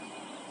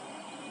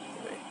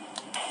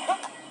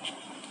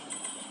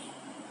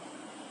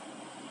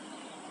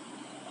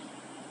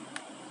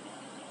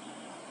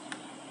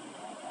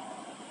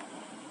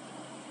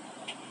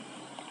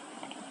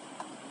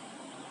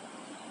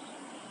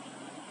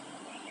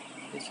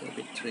 it's a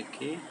bit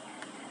tricky.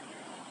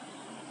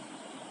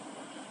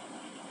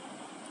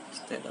 Is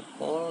that a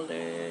ball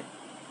there?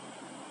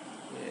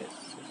 Yes,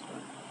 it's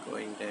not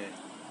going there.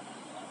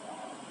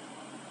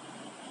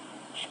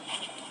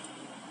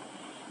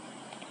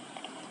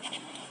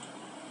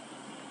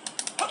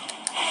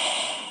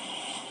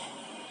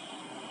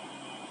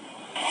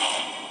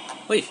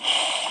 Wait.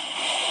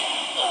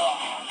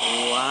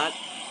 What?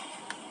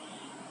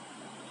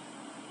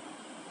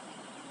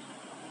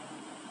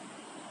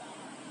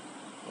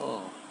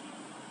 Oh,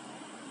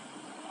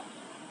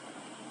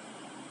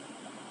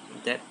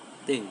 that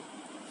thing.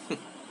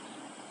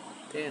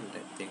 Damn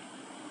that thing.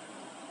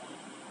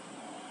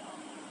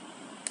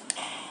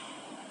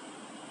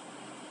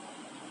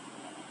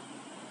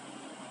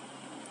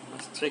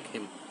 Must trick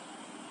him.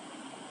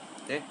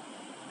 Okay,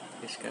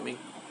 he's coming.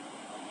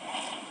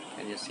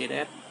 Can you see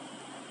that?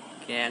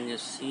 Can you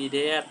see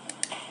that?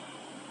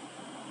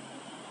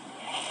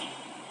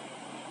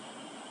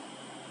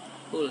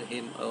 Pull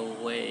him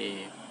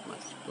away.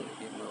 Must pull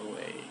him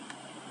away.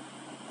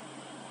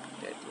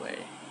 That way.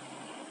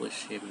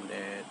 Push him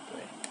that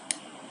way.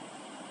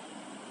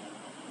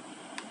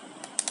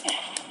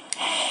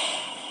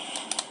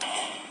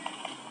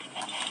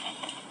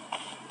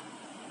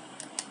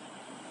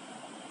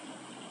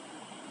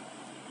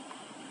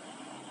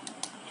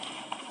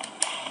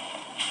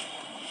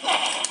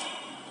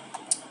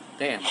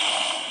 Damn.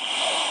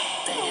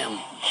 Damn.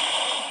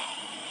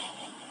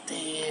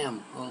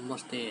 Damn.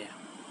 Almost there.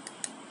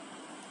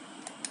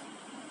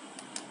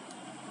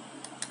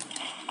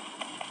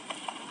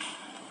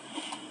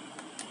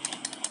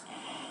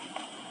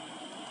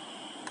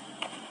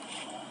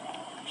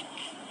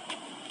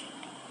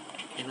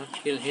 Cannot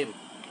kill him.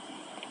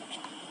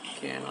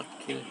 Cannot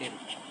kill him.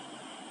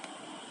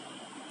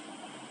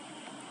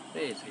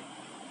 Where is he?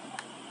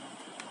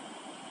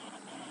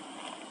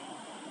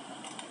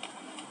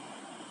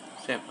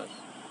 Save us.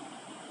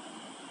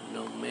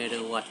 No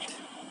matter what.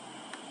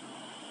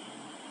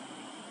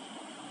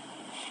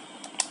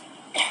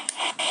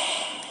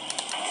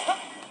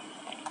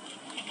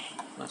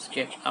 Must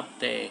get up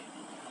there.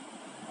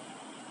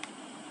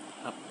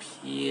 Up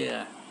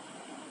here.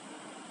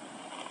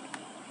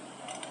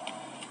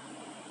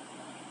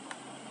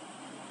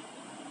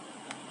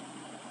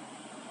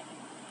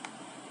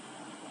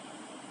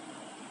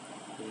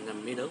 In the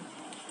middle.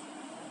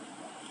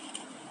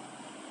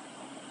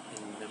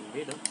 In the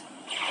middle.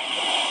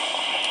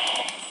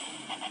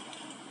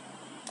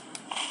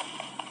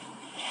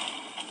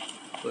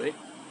 Wait.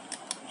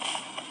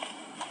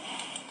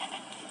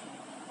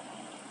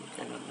 You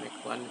cannot make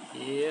one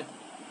here.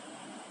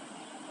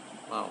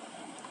 Wow.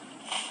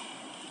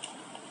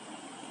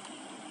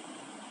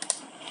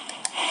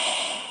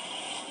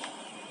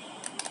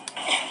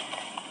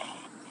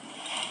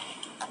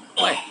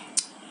 Wait.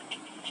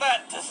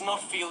 That does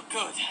not feel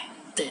good.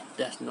 That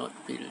does not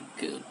feel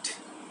good.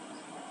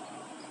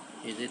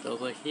 Is it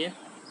over here?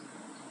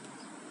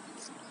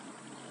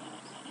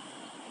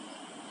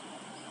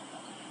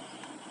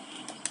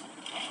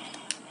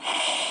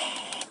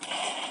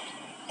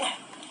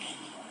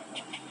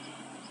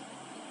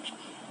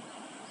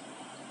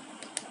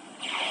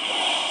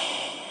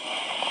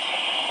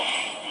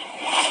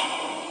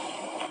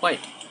 Wait.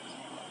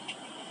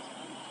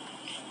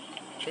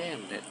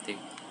 Damn that thing.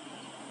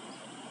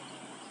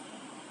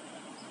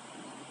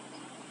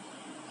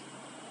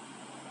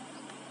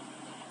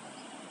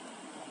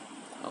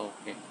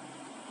 Okay.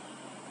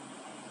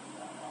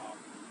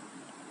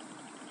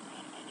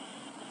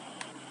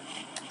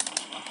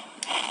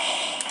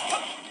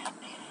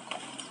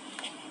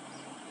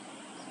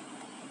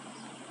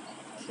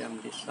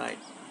 Jump this side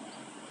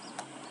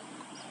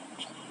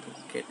to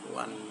get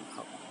one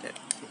of that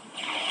thing.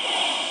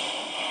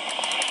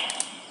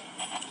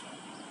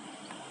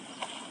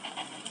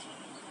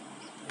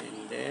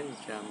 And then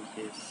jump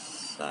this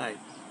side.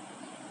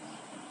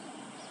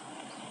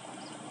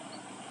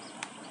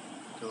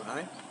 Too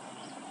high?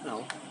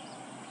 No.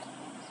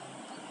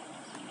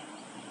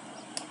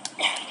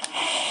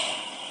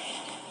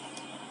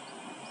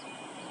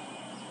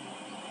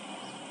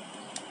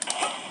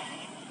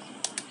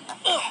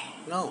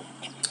 No.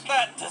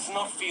 That does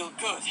not feel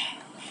good.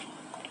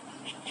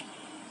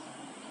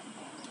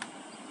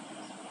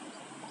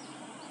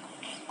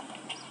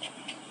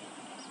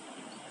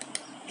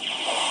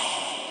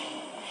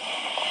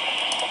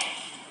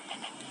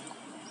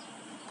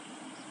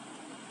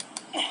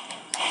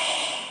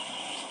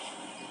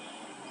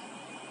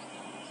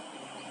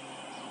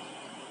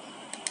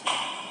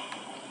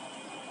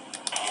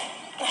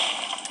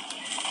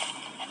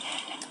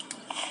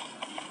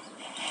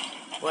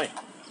 Wait.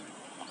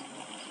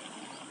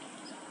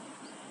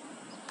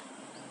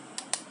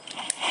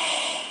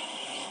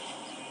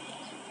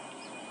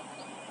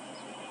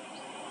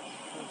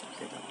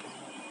 Get up there.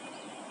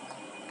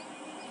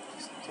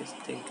 This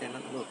thing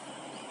cannot move.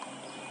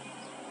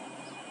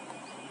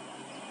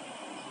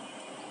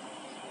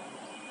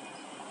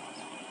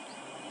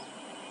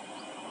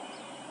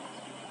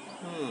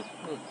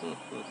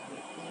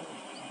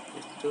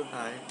 It's too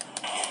high.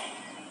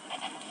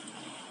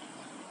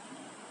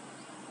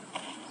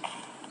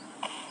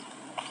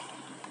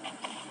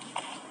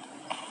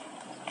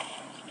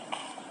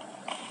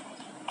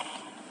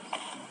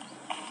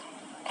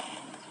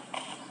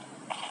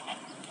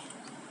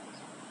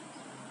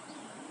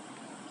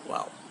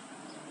 Wow.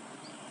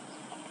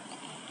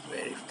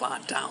 Very far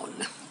down.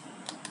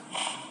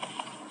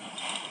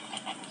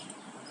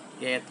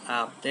 Get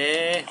up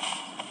there.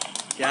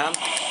 Jump.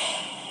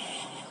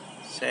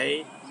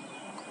 Say.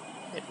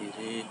 Get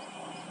easy.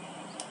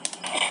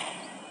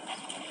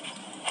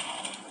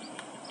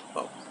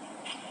 Oh.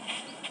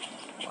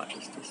 What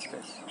is this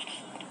stress?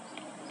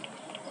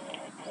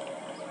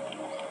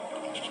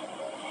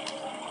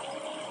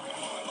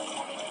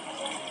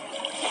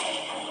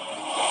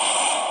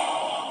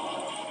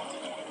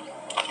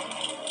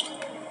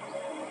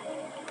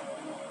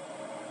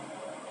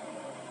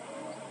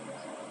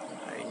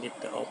 I need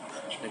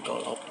the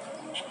goal up.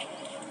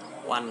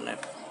 One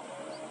left.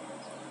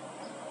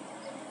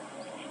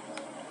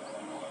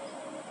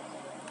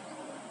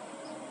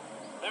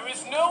 There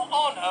is no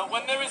honor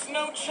when there is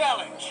no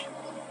challenge.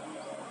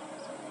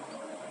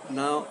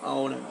 No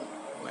honor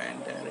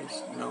when there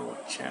is no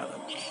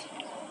challenge.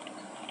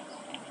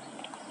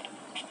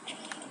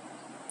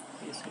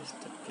 This is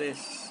the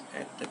place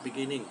at the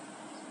beginning.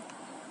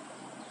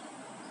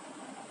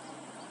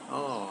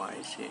 Oh,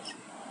 I see.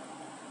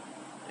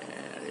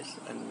 There is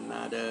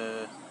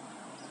another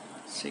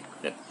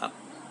secret up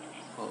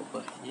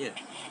over here.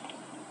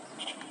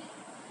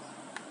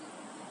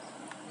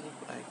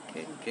 If I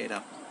can get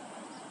up,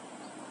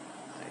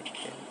 I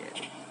can get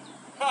it.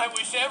 I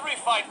wish every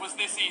fight was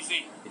this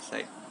easy. This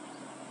side.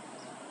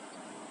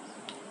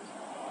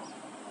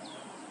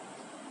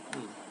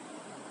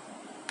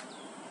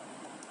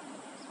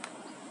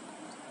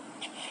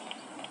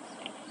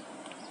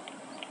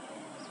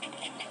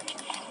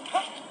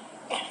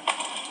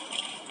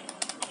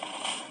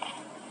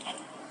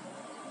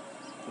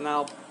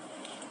 Now,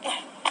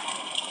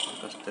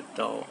 because the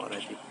door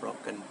already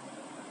broken.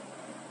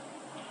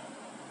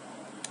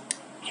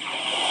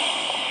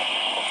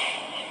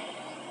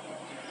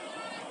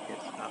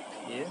 Get up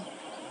here.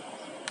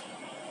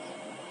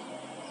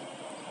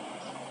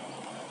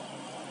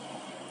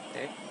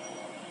 Okay.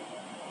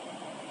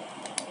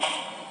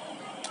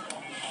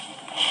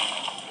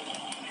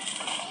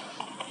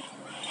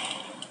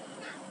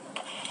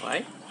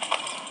 Right.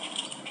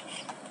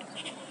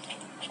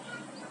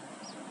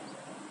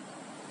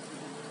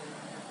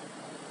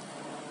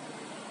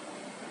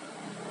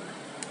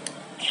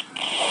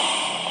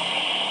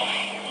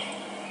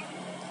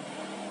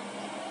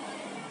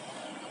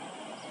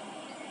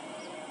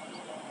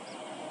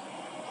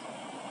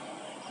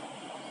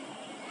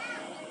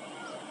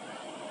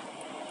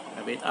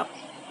 A bit up.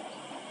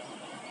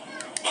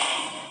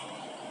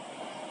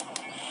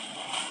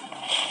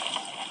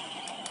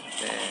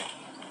 There.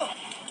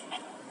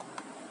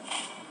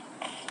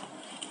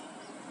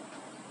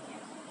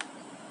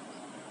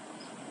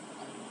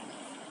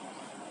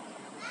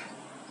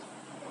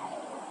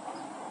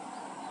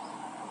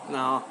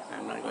 No,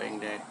 I'm not going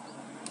there.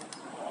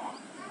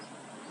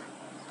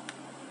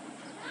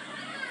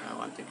 I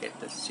want to get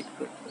the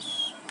secret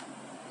first.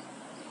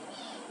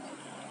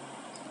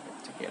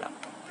 Let's get up.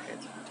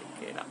 Let's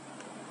get up.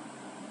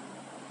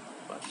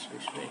 What's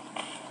this way?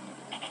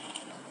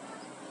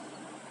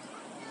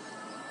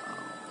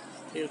 Oh,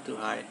 still too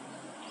high.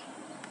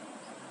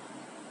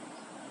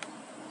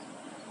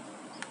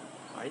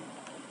 Why?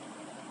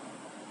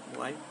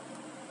 Why?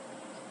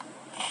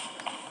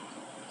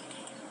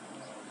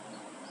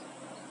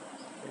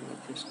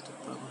 Cannot use the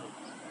power.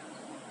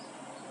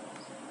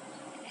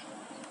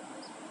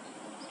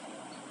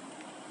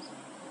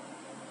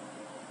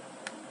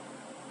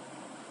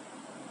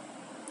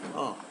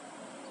 Oh.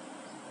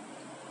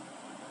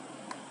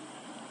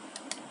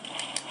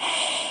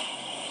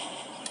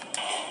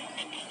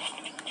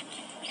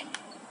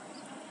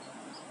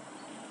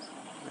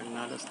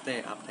 Another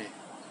stair up there.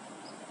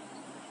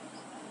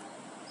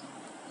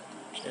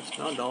 There's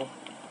no door.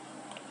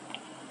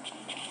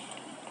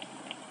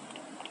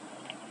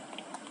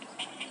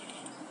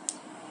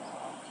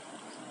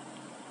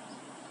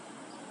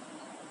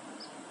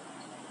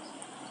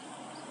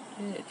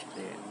 It's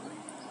there.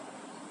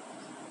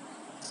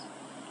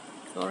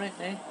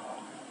 Correct, eh?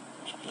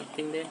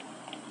 Nothing there.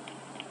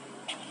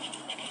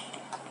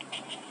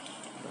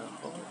 The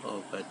hole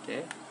over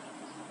there.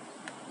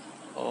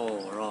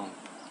 Oh, wrong.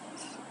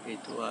 It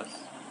was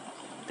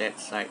that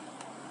side.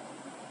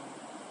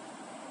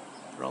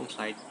 Wrong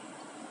side.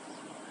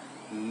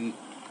 Take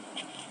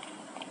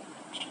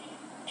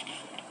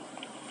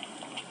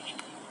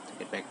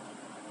it back.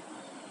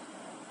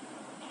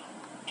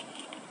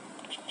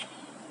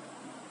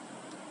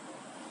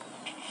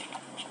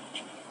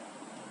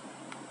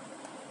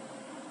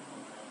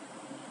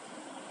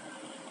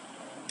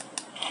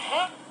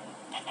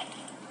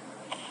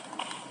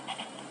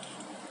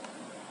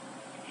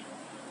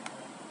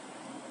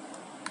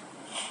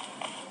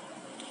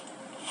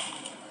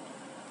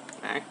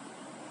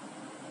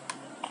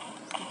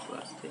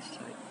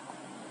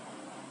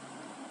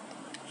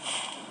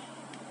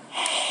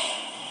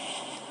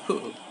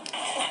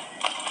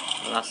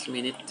 Last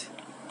minute.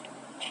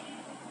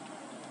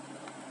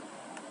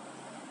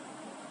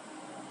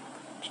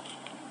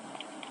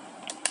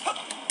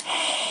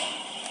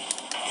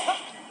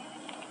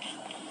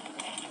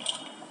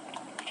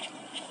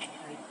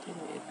 I think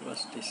it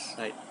was this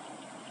side.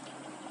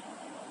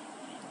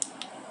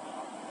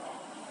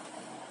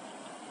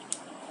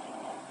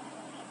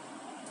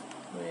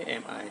 Where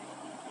am I?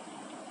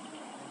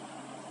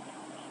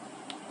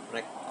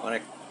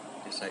 Correct,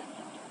 this side.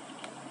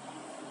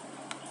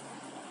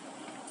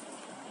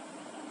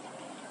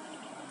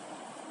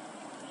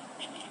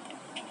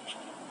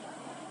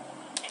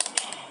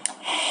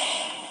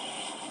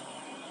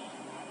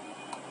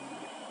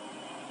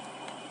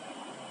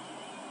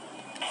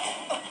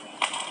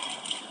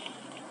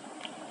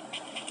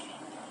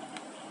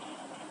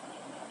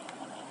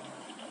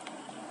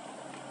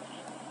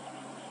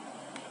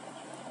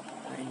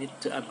 I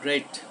need to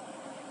upgrade.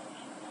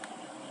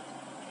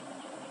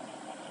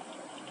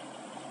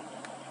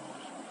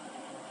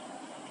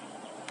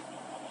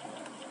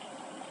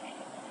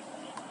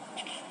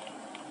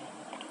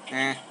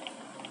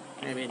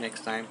 Maybe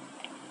next time.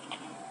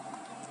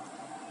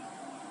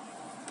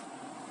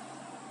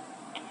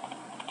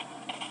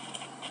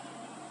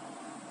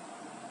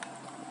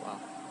 Wow.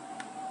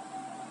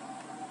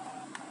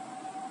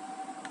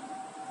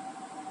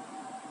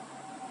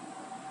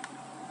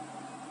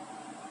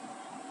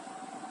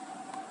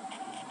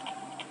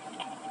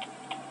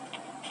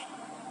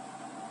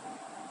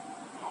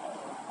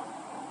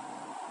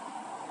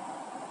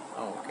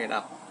 Oh, get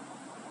up.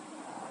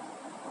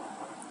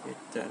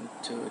 Return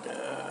to the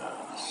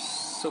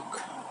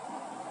souk.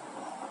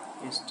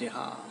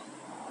 Istihar.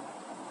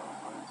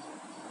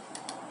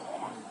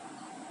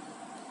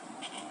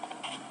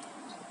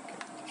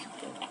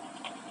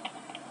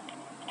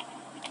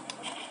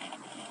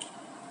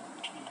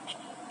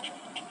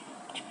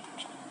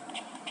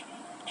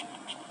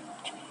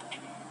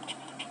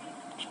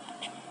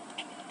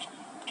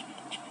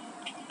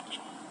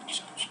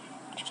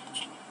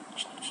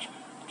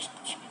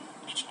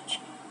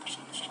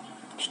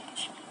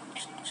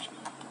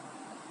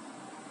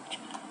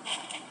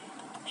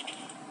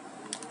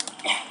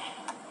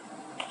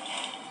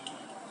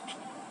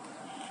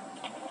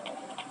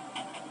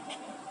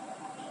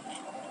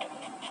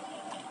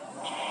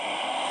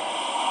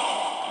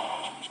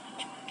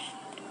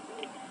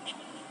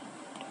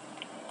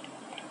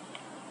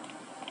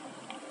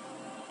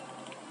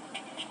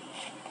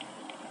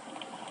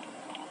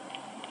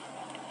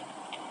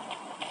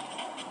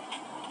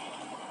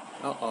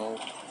 Uh-oh.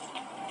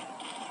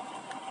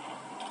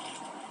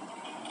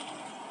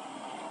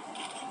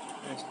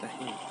 Where's the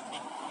hint?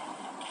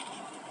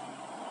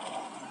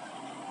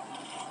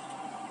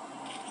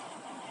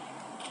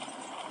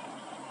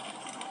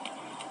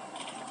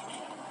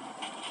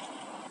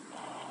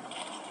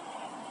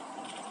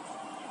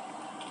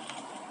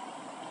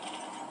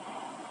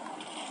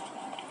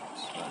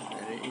 This one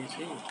very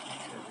easy,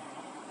 actually.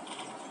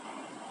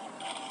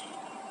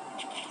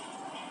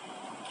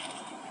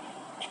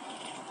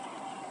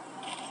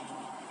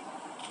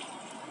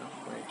 No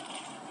way.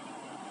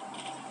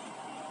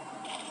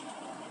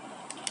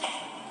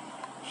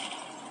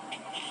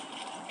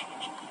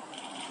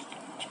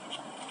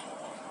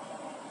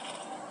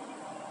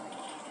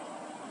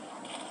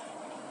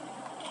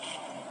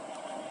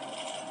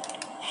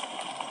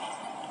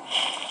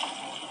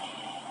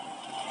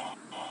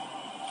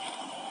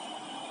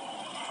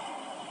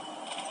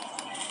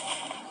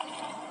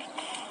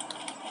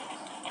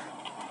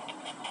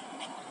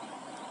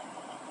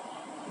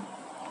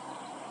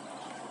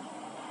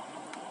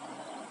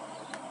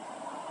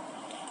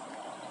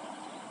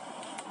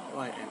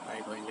 Why am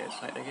I going that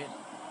side again?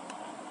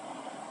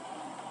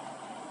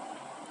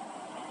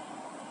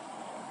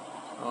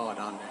 Oh,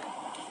 down there.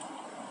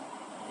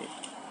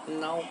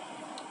 No.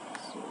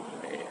 So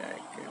where I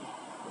came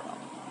from.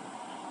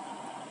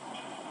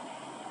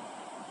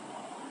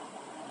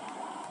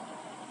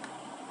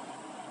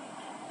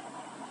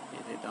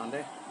 Is it down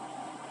there?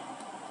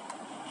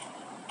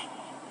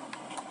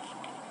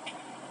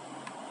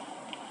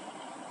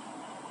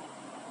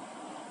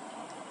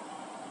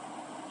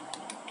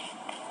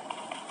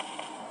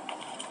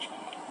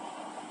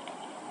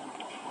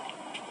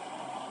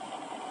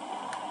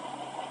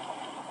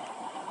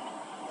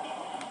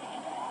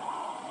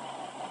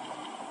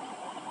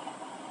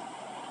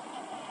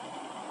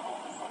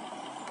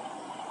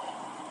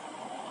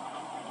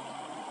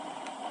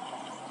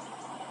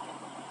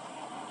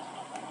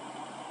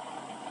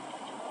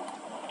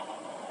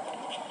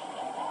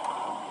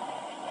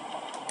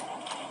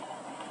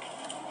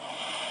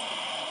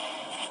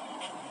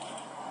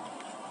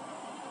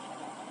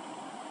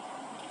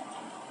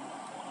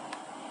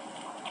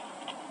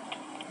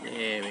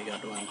 Yeah, we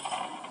got one.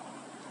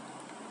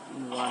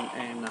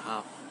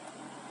 1.5.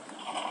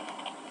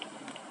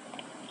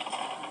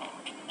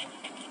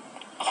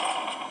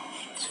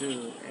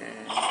 Two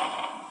and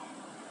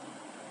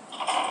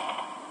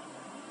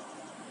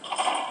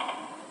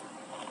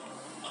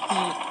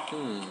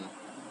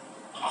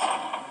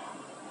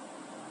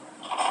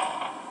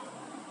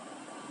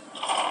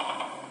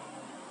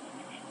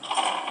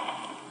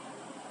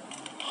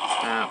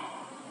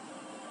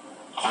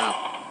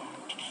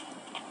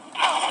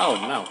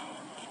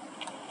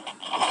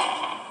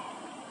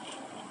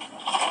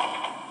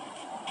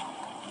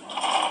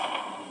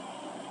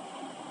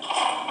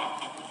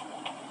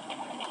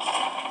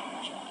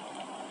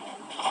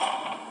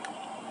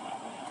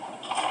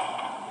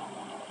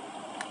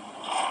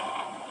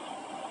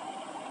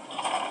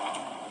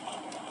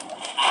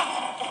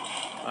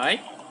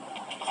Right?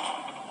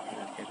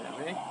 Cannot get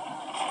away.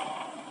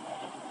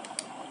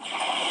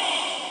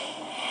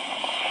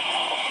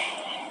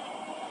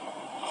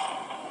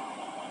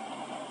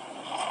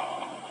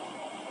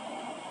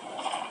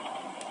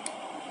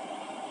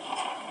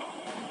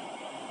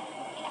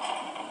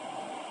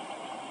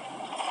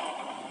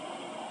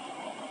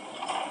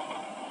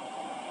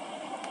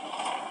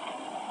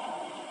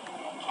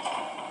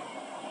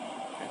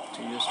 Have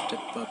to use the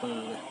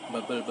bubble.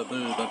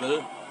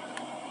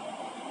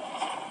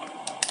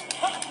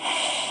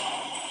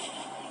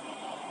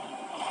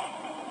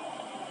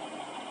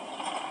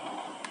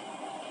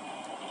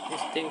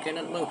 This thing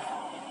cannot move.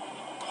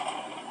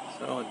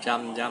 So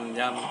jump.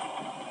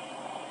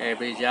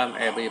 Every jump,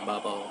 every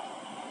bubble.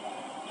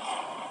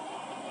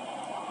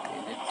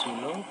 Is it too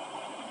low?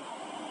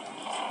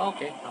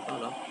 Okay, no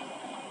problem.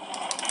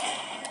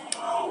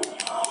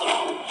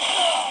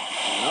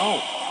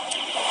 No.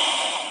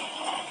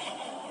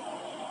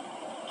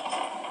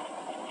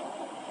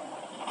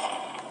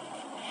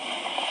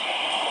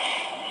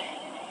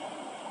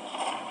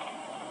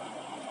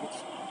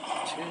 It's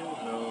too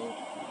low.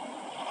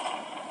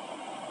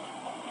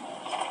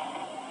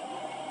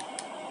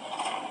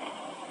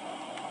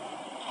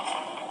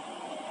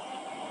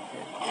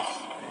 Yes,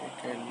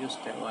 I can use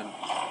that one.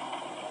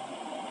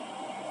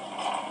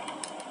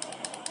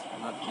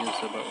 Not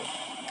usable.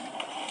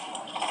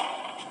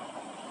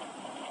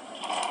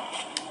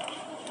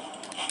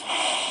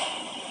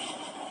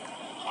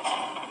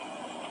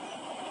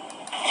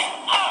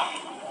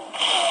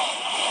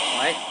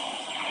 Why?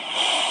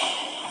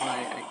 Why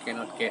I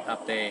cannot get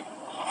up there?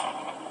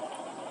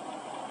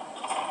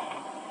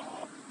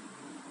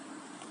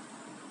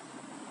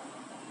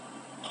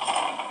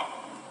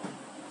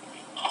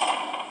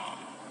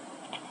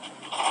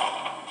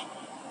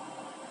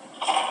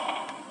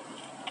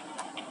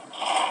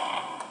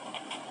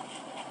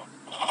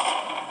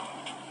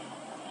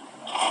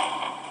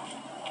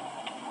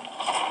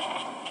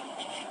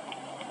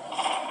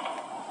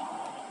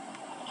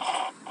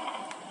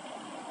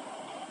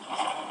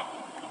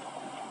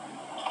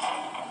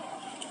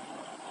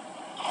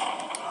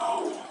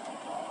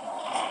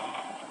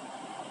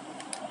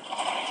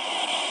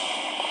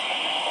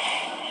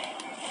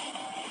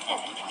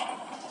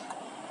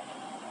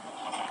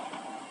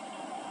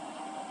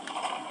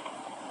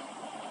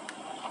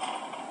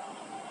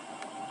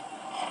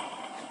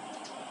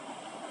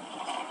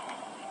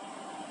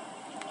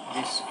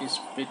 This is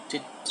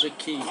pretty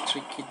tricky.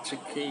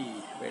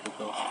 Where to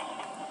go?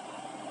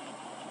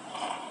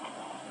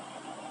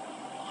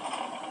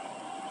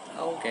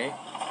 Okay.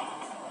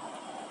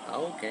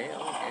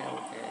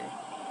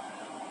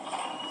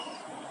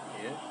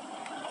 Yeah.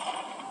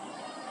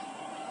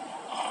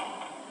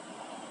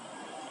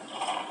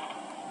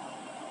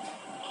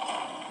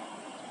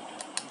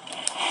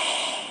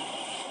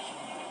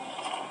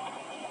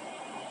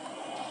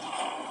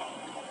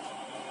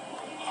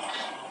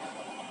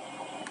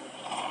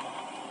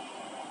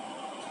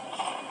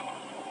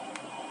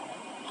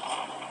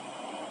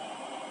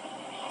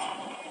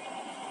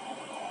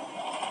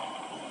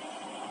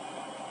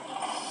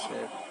 So,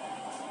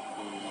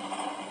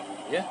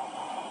 yeah.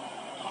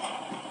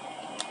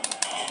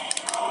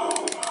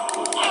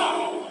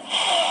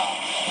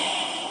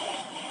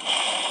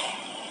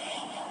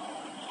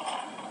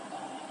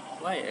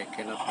 Why I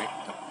cannot make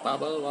the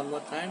bubble one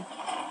more time?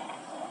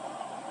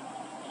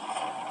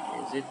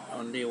 Is it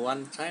only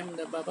one time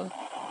the bubble?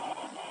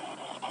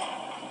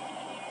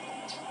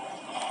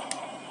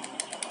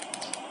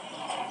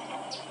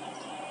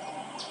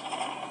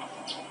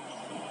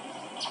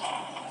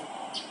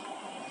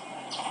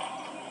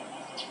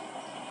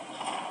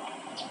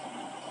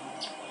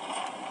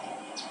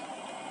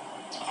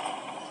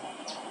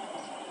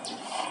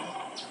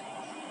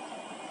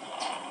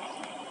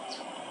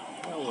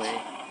 No way.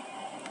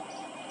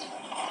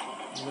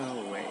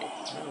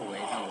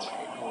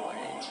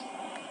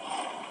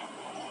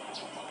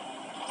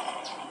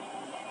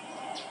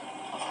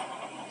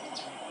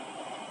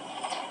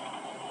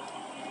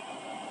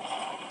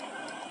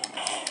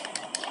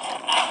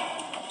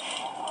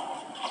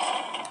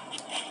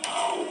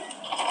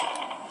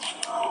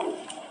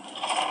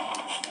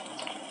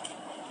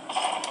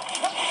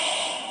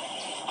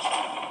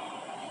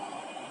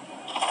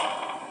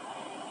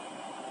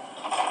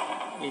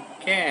 It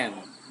can,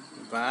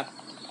 but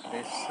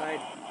this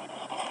side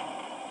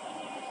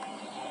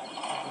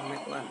doesn't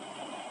make one.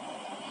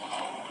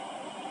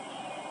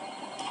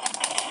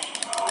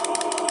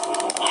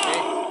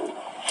 Okay.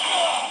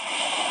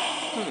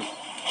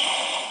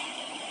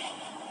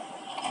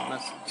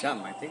 Must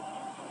jump, I think.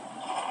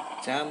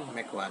 Jump,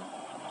 make one.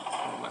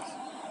 You must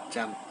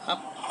jump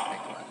up,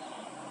 make one.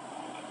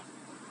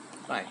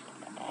 Right.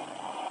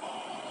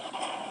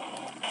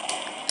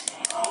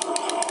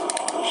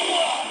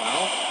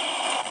 Now,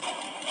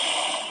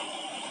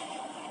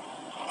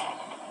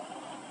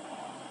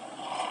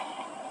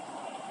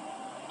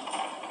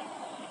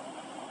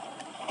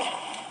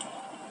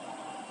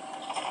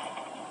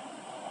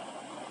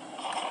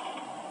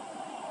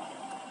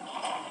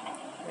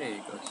 there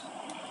it goes.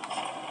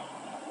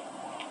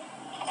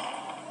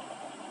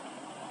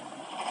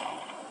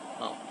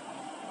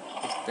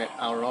 that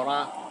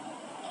Aurora?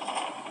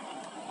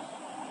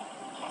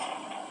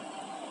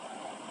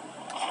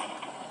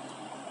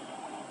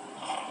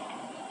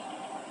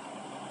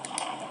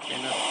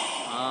 Cannot.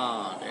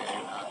 Ah, there you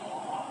are.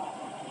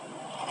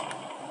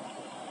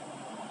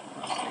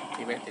 Must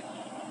activate it.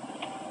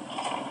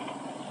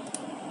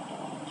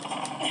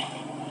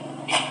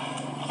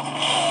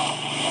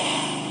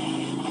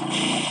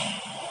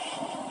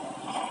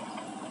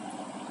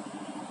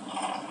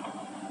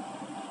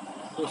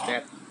 Who's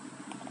that?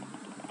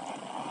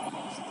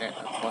 Is that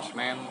a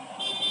postman?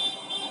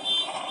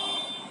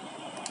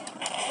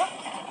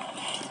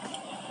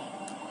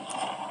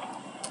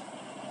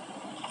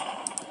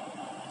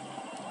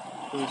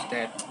 Who's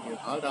that? You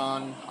hold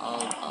on,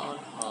 hold on,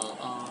 hold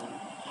on.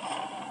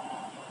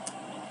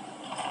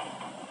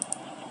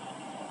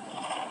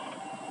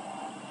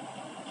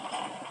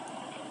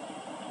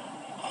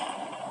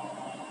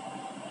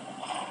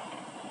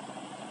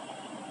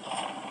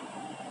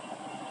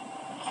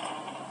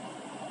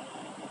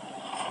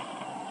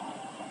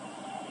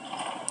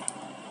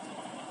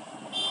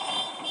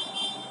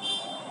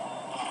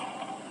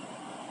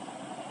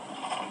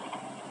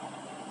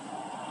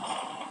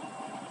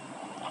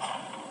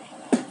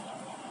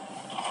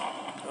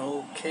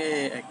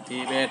 Okay,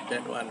 activate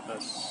that one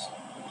first.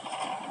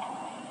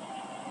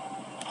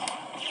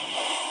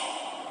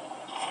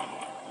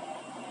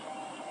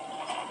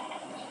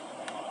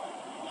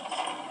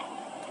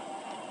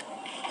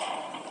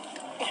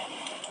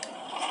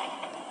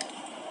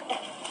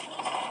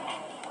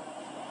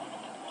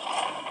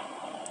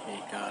 We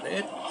got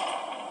it.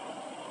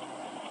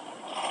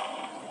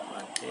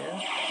 One here.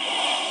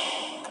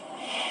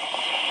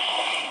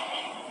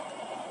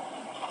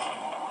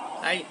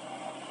 Hi.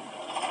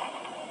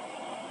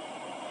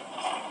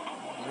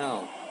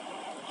 No.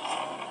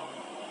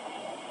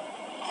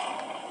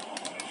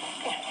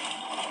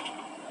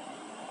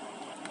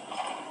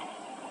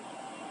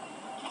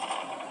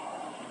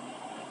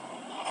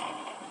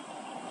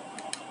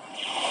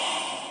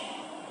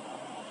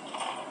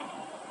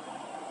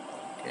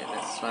 Okay,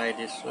 let's try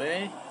this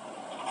way.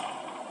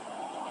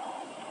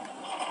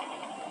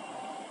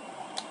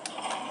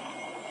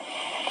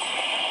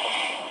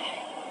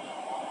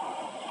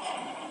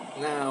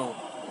 Now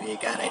we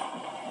got it.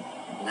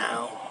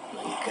 Now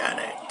we got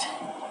it.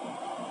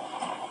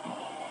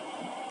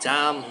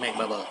 Jump, make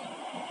bubble.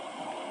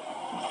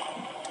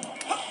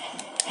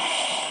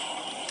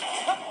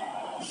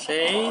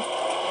 Say.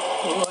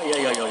 Oh, yo.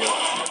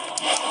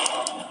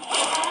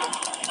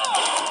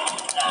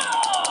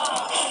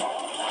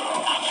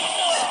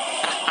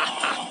 I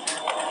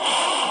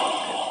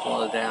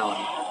fall down.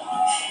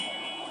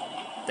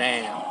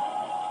 Damn.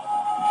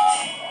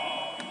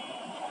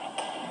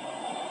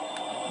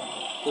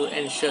 Too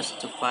anxious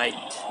to fight.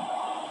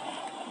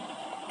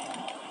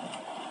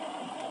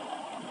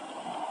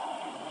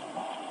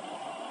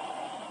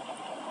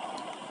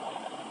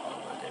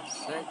 Over that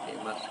side, we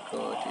must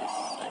go this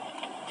side.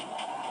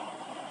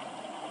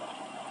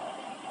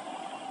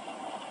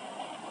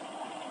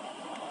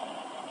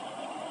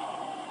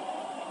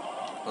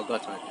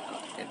 Forgot already how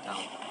to get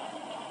down.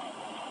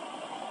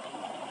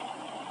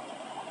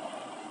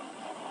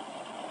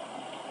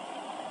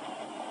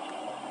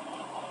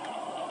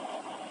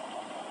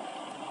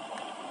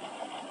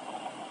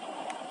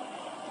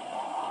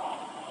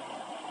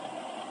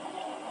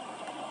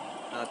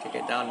 How to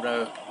get down,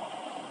 bro?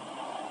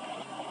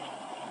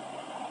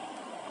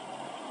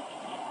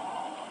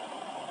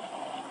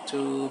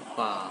 Too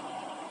far.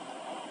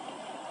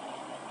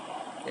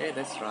 Okay,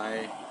 let's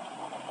try.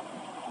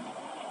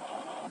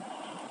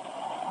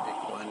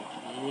 Take one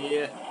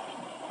here.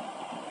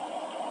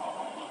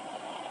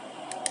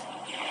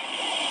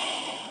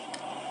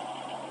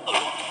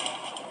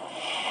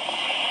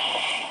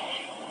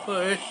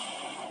 Wait.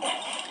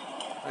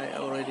 I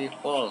already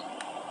fall.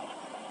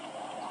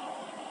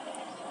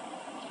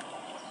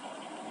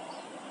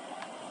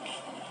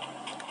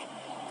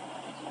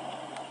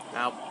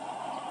 Now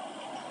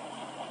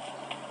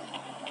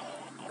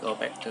go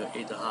back to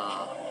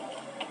Itaha.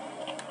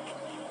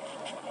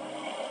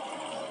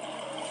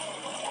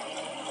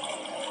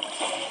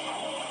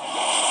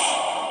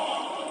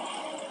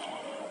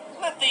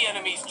 Let the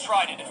enemies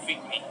try to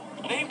defeat me.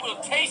 They will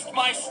taste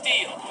my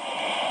steel.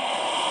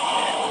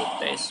 They will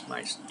taste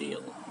my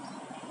steel.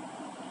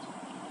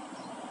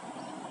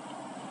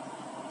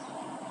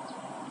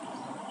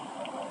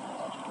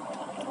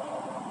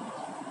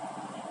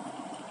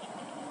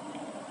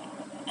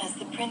 As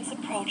the prince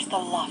approached the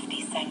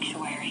lofty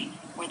sanctuary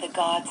where the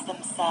gods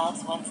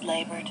themselves once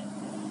labored,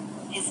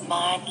 his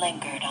mind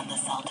lingered on the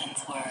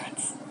Sultan's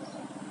words.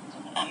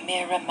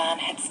 Amir Rahman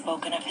had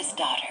spoken of his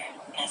daughter,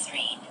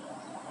 Nasreen.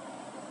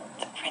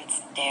 The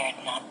prince dared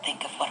not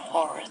think of what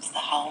horrors the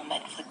Hawm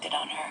inflicted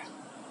on her.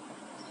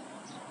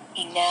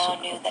 He now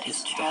knew that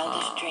his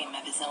childish dream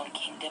of his own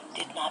kingdom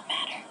did not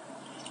matter.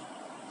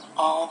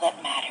 All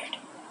that mattered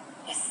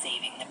was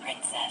saving the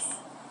princess.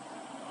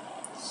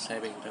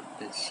 Saving the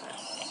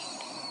princess.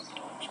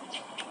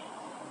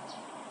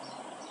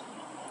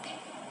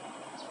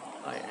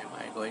 Why am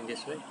I going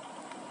this way?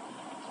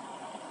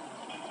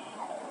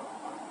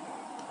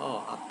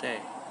 Oh, up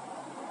there.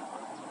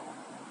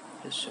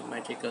 Use your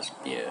magical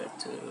spear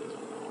to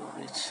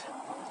reach.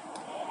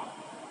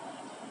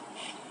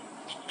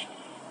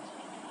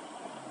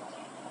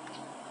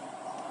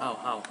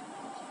 How?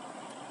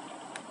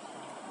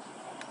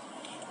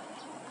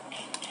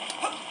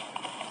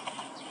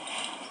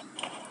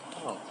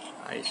 Oh,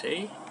 I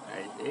see.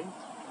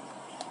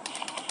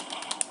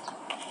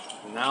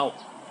 Now.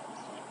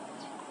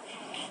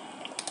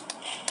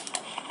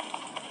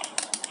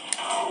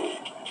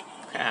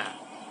 Ha.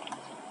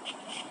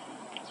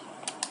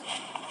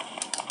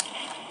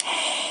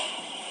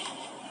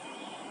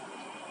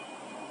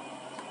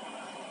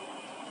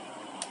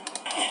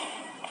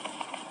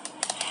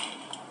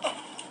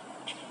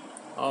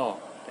 Oh,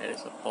 there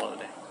is a pole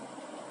there.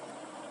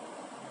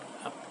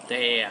 Up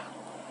there.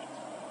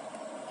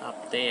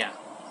 Up there.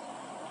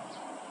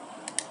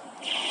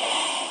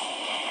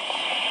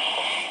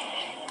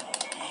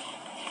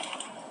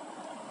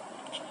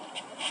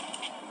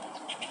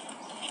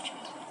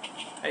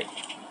 Hey.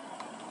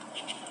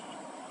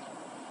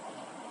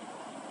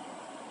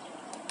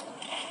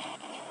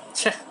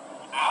 Tch.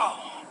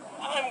 Ow!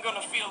 I'm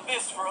gonna feel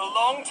this for a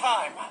long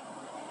time.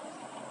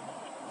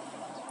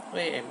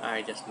 Where am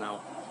I just now?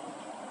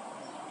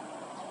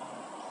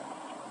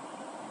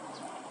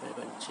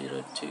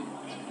 1102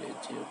 and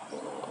 04.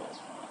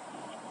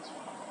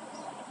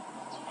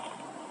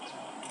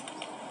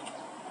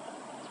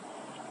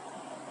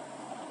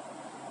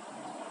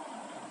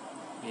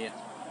 Yeah.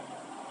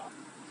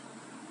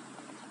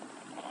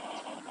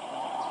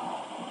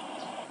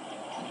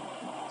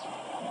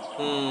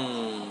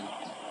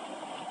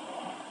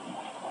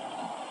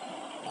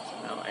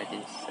 Now I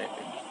didn't save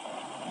it.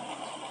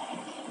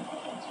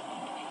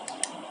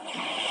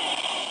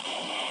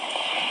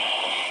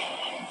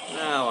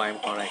 Now I'm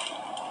correct.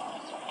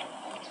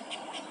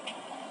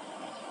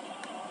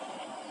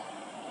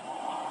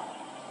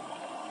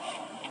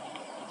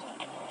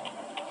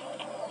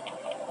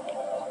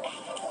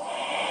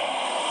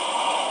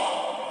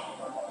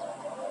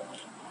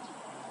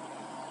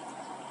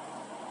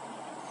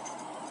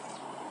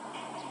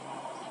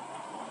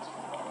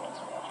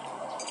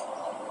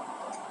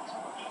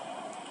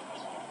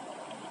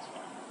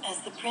 As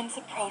the prince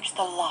approached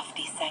the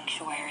lofty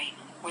sanctuary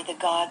where the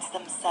gods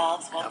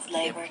themselves once Up,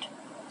 labored,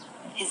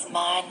 his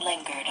mind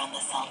lingered on the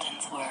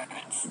Sultan's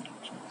words.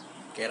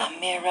 Get up.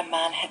 Amir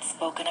Rahman had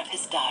spoken of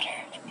his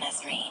daughter,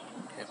 Nasreen.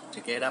 Have to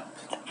get up.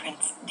 The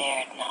prince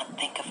dared not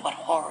think of what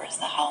horrors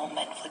the Hawm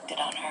inflicted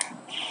on her.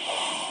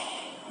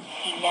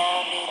 He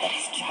now knew that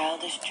his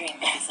childish dream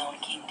of his own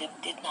kingdom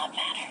did not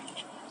matter.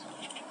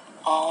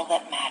 All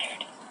that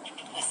mattered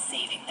was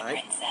saving the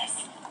Right.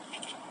 princess.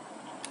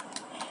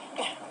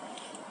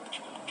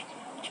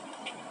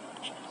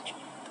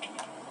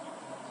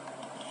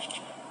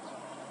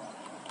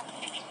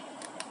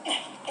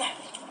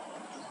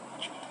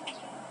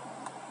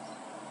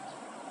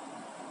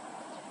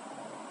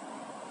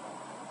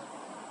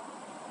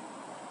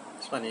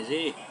 This one is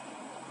easy.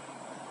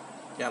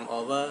 Jump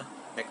over,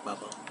 back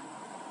bubble.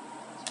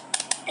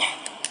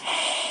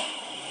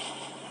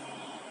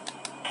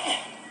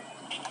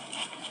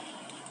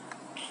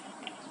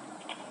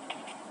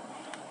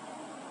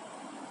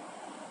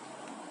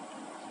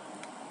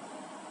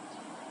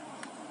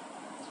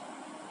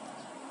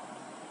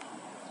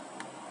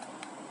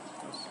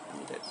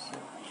 That's it.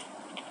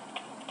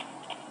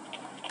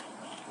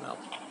 Now.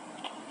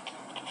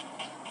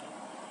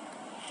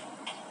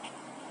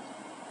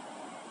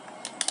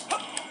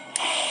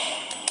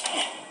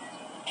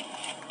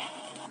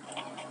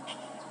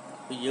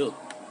 Who you?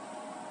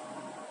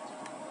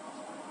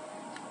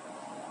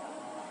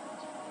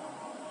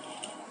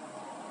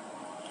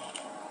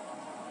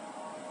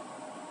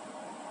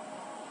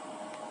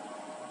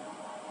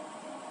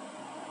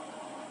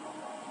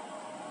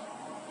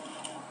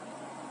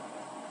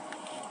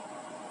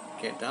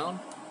 Get down.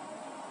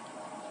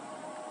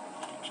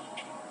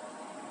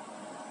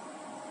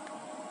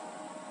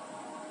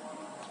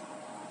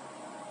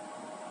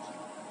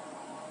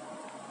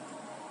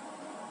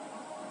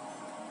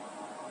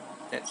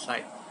 That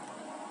side.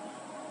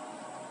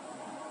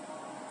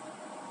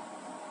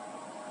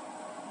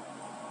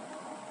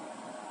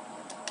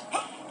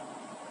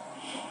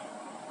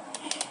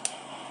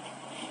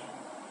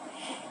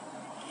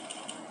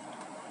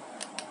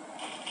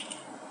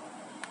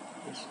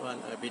 This one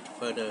a bit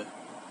further.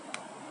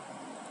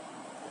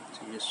 Have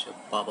to use your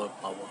bubble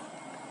power.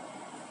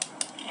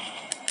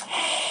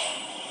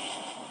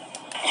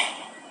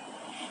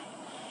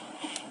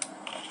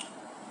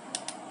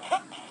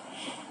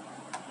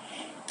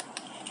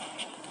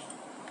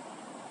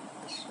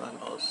 This one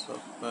also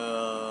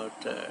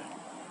further.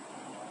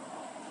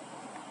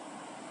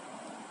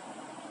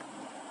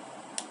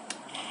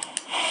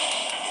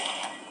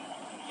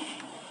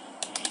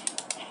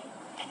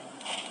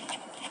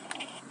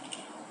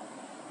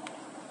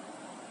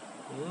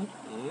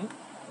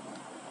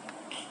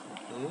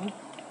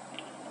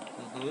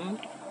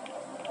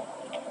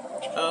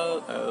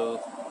 Oh.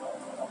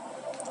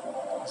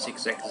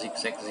 Zigzag. This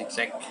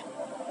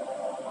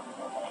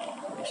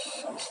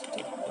is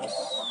the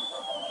best.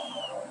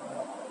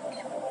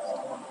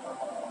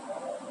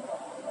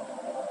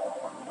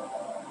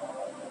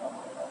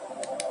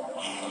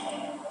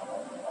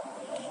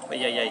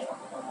 ay.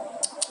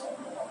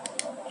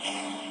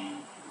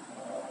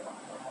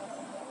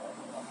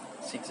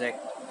 Zigzag.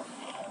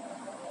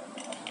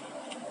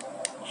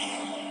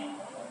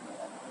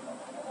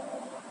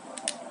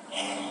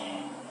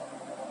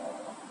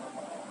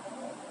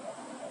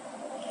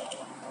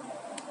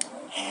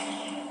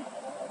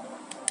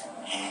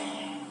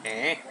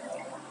 Eh?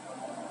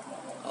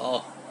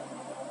 Oh,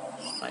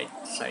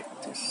 side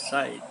to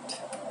side.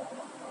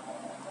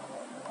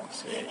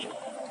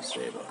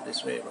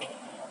 This way, bro.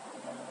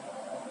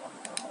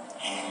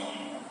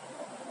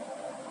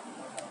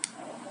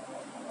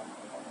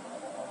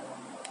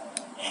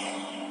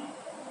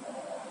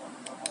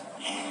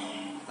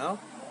 Now,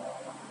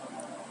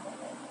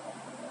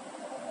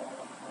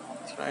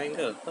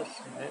 triangle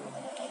first, and then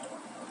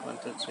 1,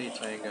 2, 3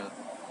 triangle.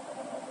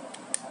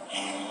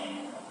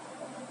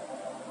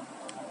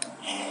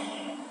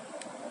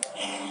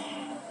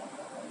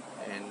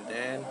 And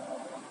then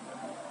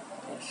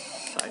this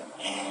side.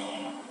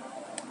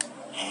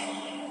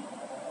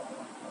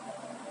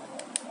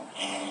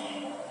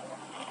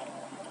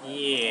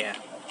 Yeah,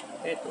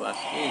 it was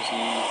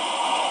easy.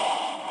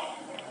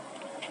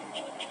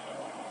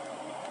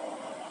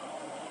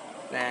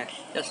 Nah,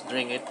 just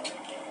drink it.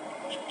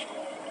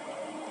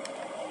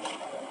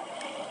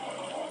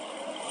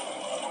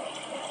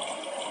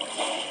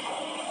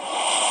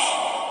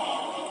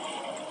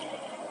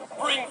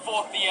 Bring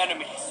forth the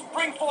enemies.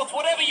 Bring forth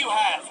whatever you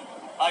have.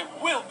 I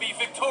will be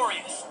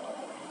victorious.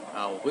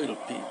 I will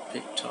be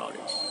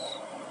victorious.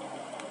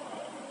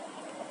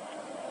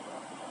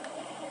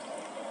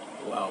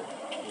 Wow,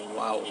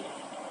 wow,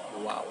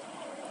 wow.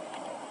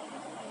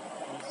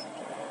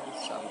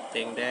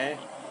 Something there.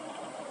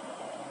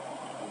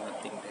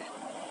 Nothing there.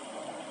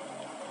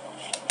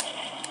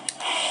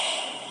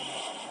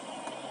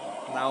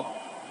 Now.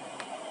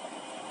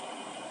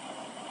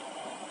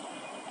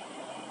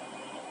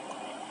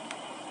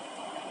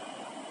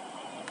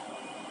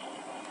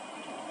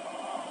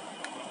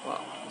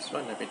 Wow, this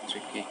one a bit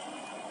tricky.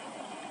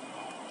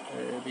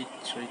 A bit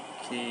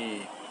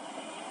tricky.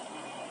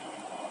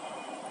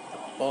 The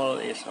ball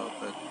is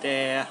over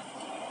there.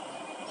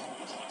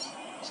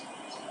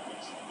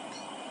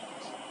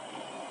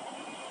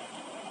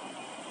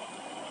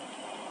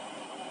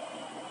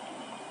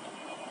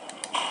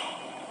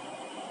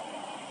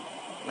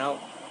 No,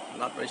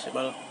 not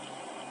reachable.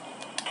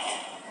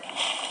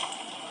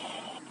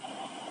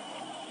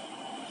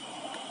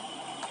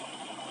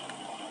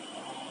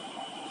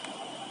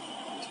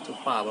 It's too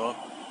far, bro.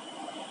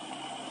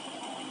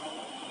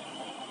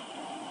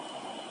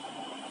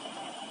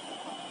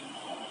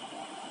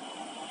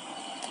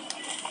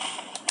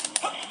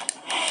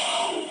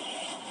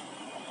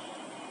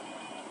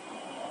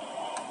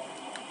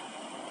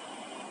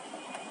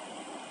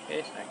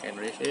 Yes, I can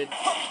reach it.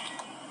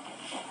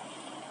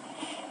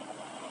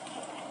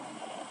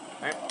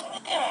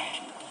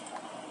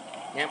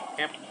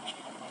 Yep.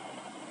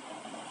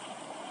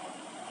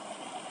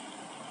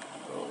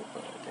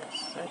 Over that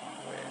side.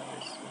 Where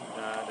is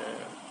another?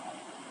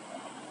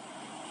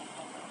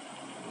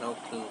 No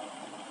clue.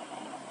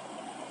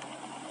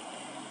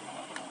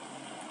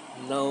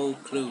 No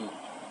clue.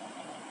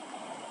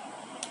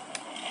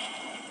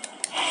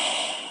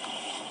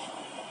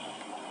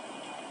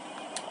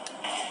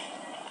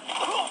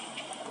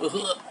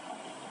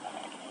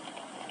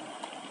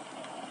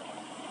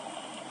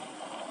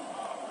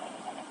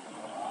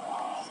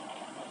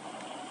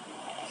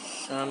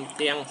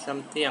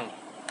 Something.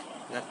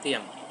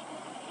 Nothing.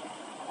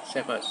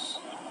 Save us.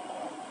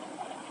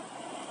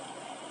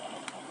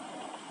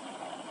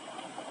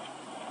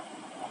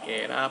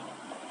 Get up.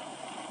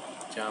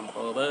 Jump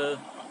over.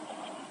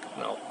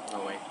 No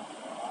way.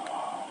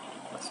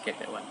 Let's get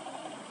that one.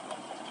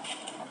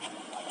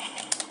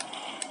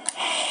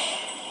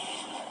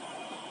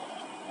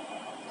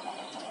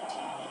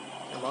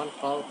 Come on,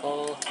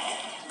 fall.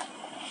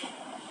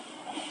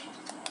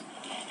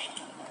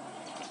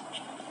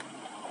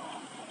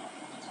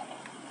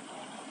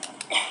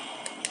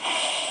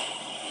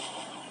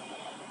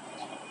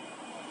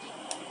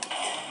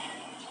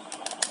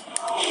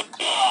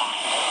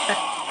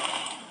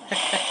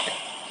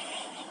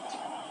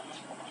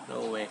 No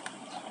way.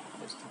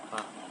 It's too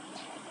far.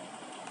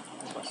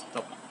 I must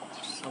stop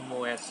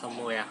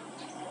somewhere.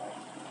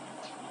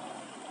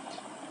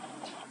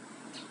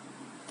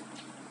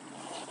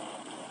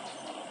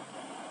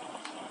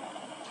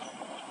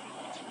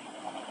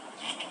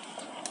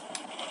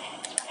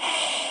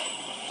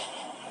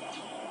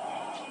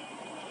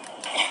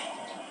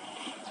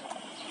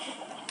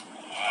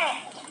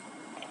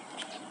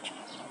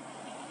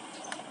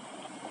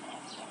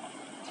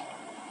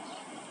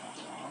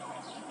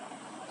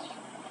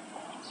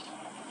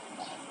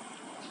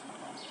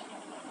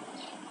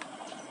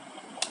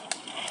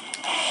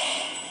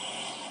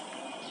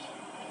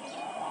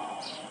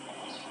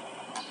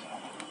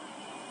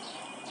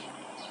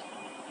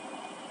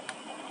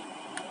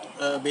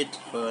 A bit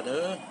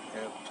further,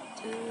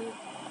 have to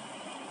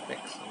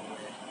back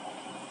somewhere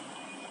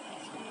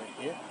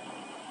here.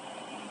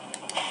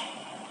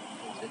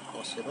 Is it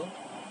possible?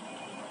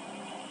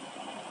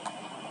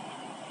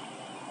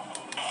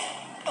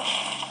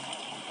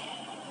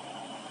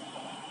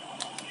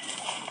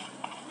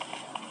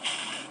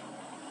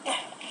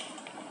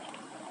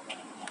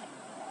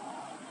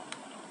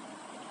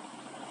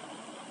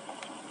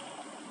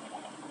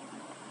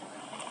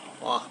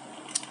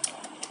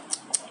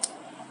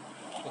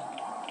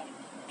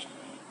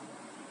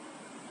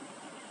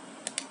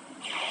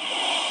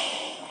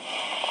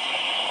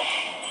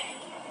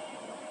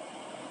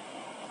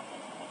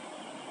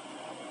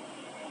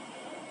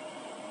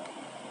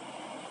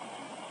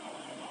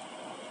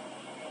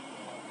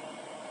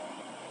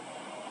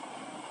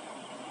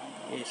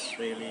 is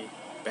really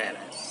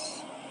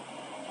badass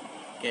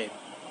game.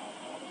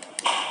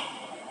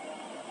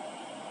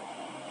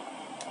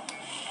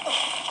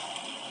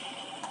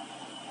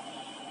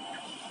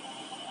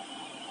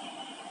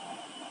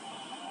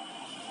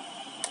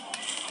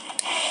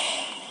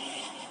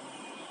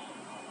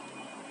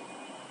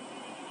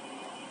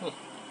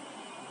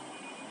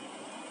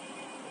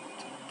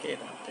 Get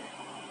up there.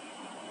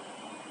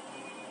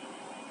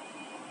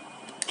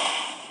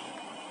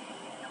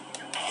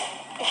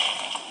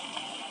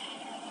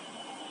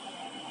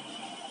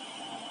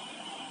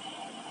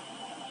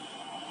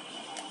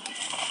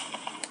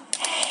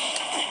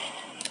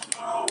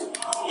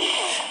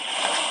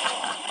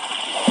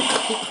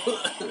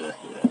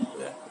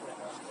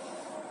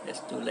 It's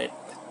too late.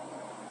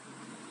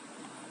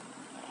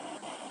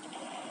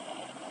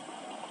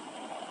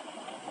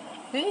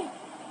 Hey,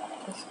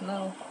 just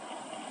now.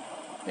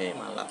 Hey,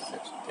 my last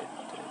set.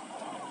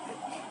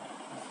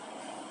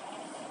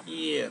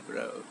 Yeah,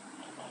 bro.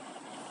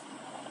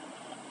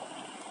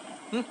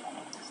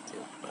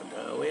 Still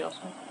further away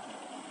also.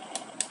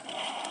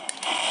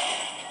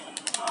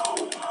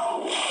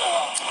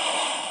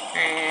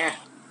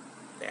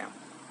 Damn.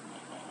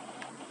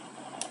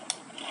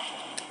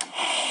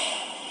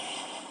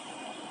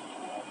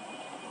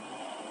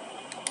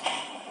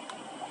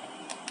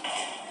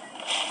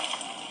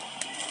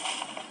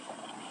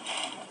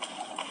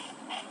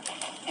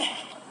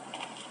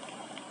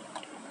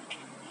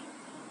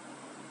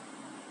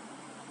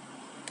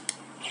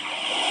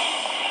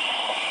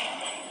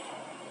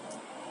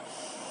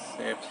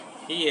 Except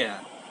here.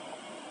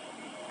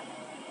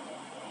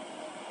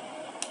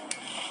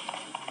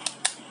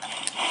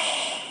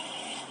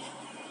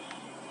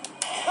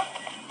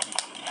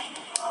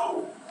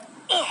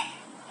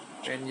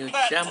 When you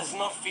That jump, does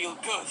not feel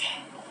good.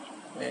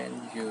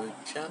 when you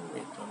jump,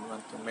 you don't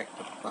want to make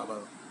the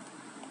bubble,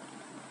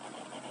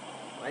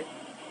 right?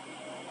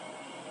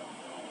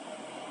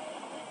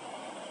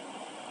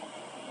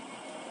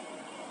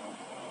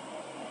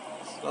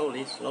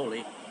 Slowly,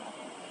 slowly.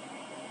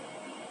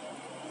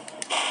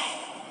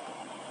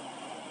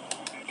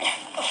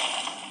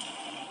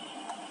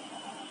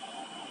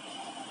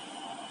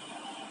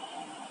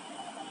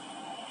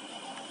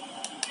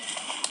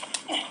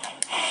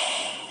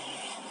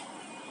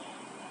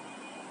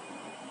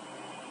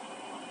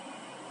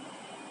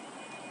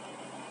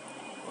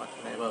 What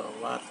level?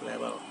 What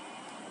level?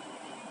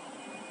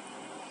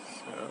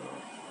 So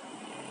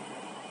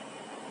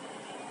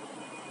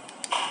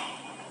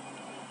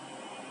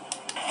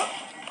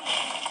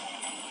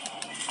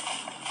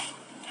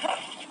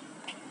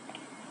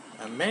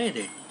I made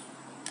it.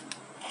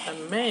 I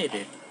made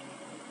it.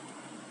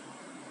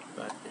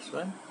 But this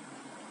one,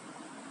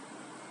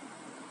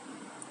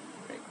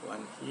 make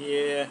one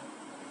here,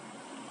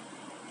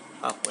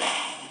 halfway.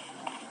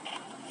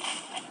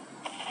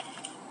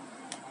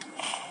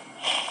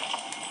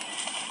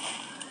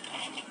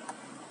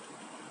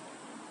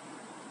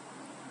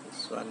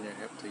 This one you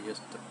have to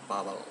use the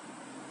bubble.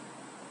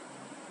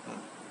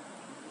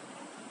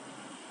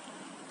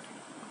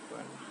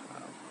 One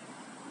half.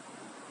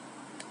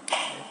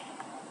 Okay.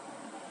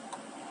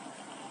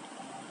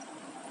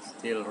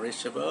 Still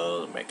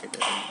reachable. Make it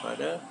even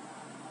further.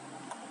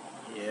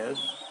 Yes,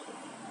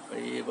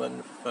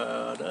 even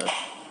further.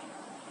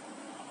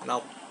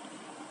 Nope.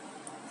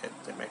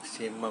 At the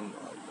maximum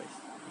always.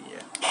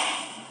 Yeah.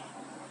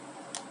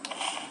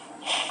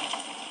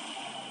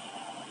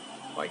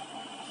 Wait.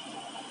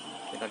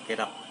 Cannot get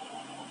up.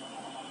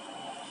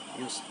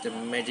 Use the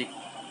magic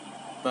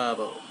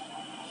bubble.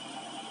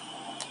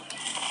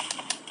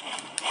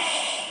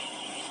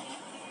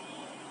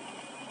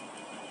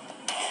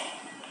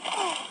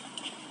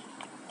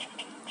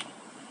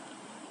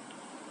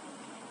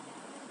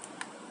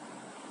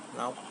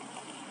 Nope.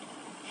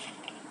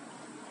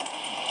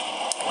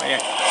 Oh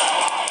yeah.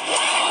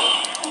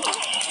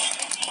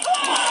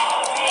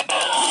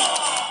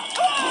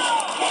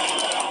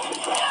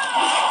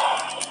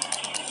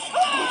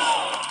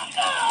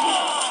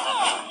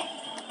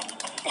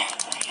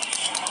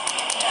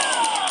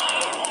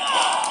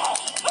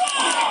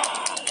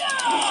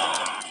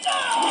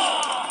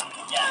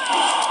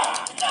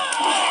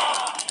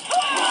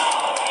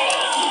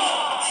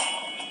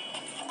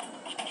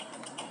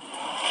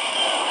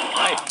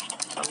 Right.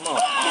 Some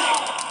more.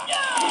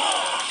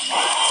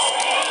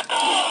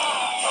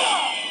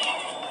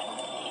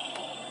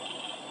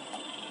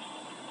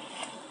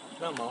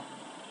 No more.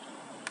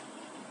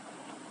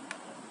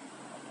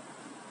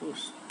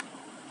 Who's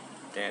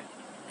that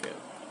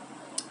girl?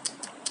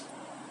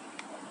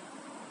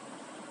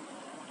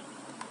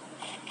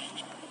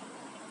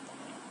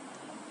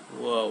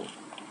 Whoa.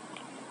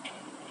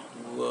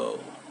 Whoa.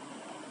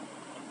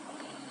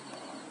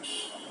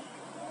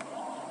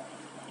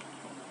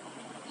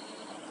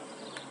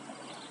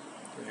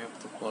 You have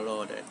to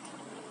follow that.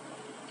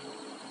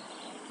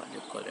 What do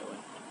you call that one?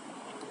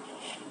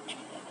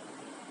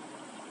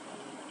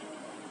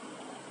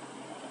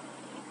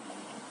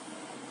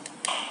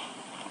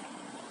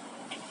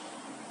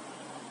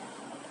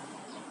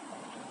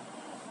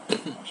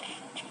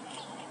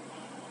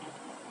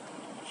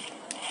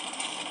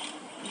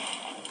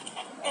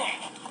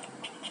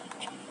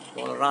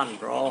 Run,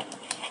 bro.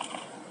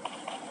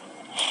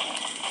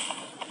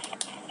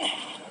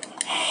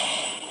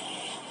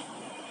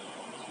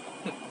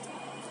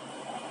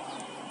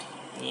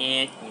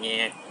 Нет,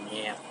 нет,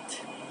 нет.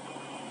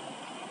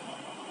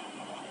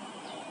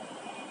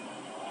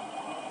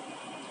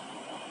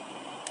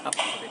 Up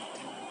with it.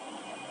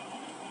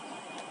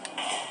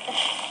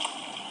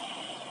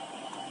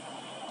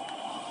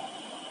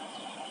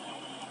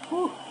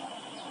 Woo.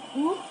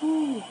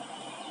 Woohoo.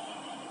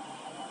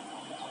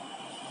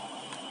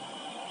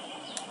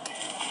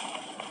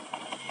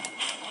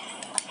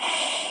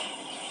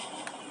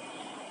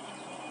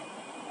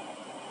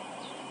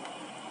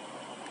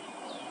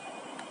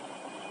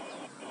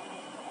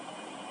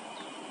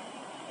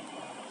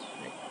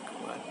 Make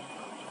one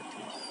of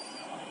this.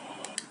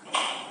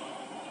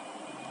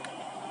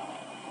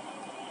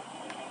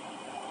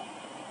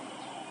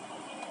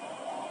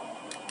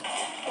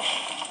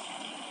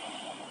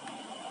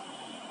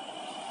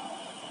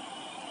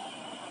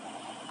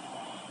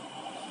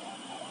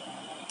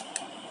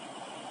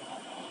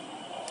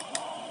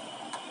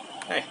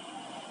 Hey.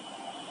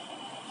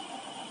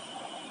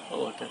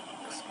 Oh, the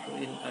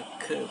screen a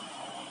curve.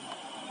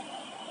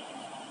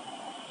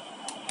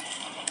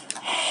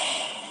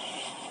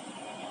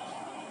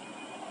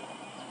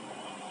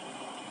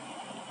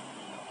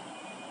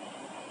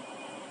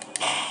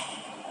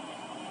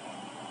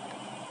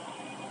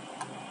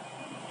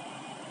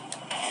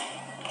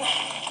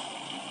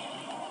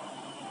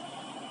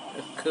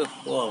 A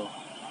curve wall.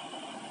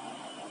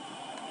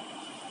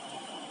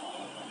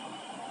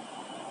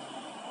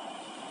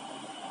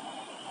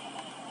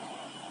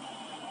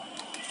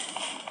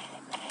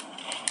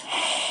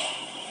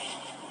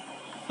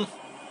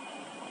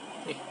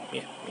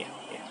 Yeah.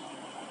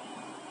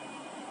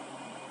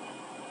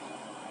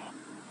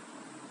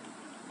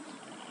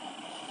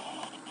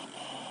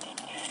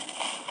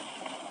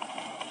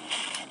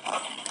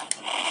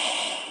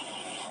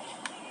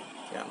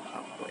 Jump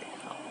halfway.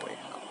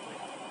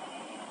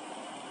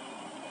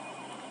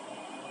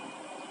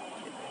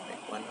 Can I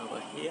make one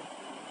over here?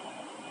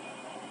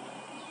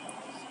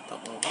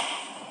 Stop over.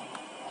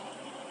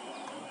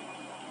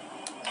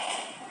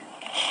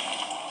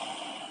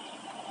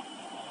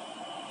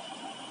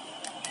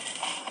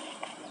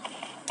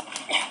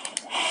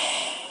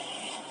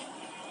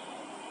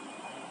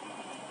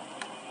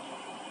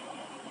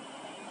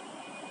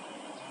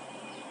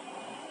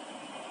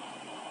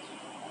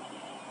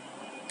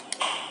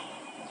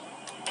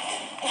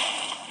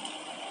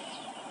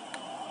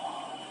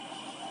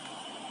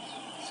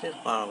 Still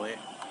far away.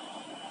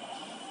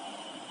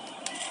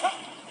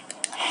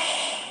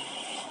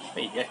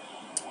 Hey, yeah.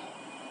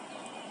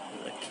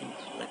 Lucky, and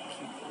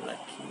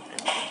lucky.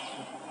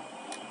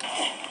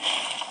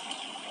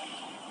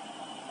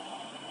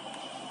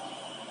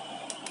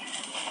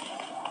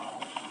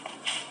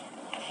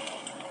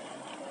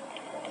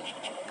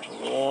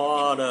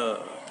 Water.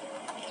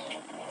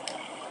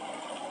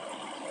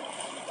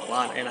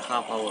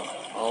 1.5 hours.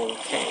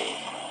 Okay.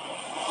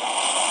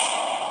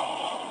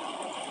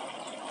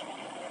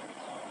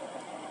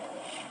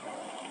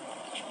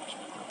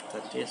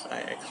 After this, I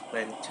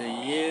explain to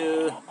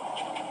you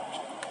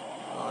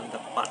on the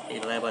part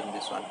 11.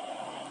 This one.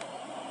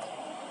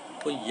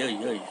 Oh, yeah.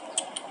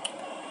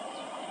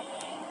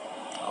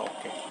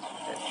 Okay.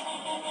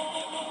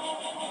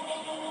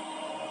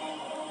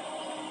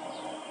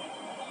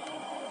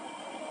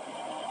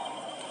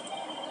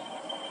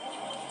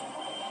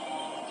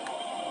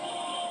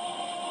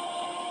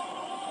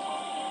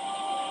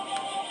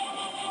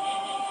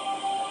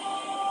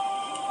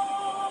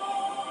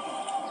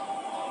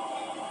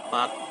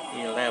 Part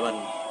 11.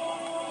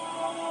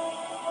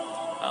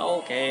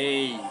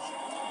 Okay.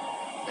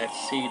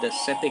 Let's see the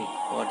setting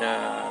for the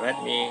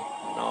Redmi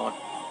Note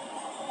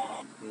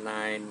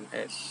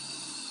 9S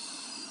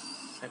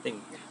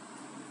setting.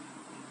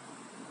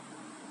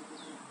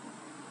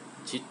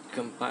 JIT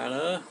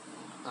compiler,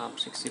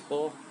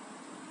 ARM64,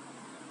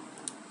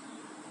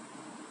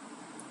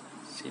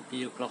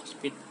 CPU clock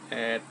speed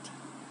at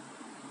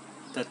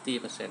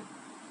 30%.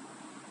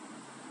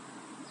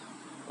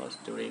 Because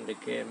during the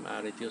game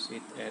I reduce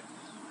it at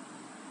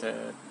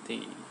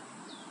 30,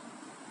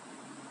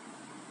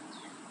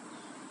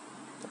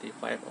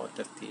 35 or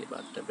 30,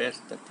 but the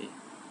best 30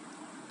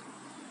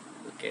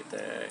 to get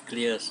a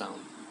clear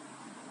sound.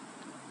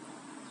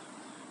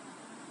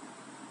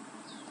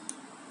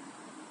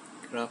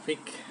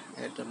 Graphic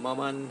at the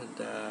moment,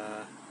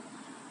 the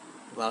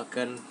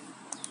Vulkan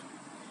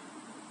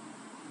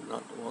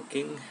not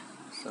working,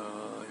 so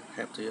I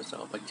have to use the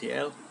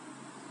OpenGL.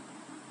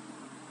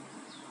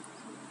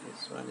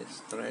 This one is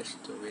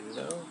stretched to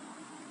window,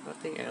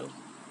 nothing else.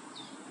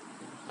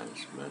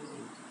 Enhancement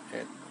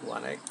at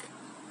 1x.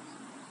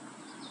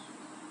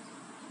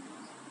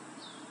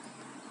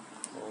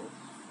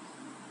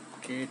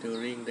 Okay,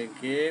 during the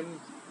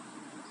game,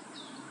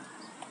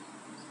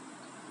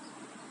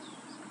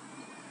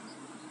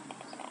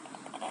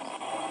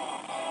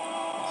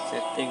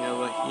 setting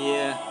over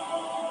here.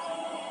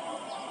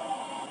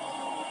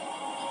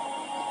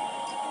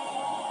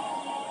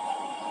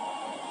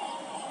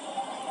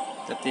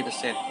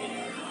 30% in.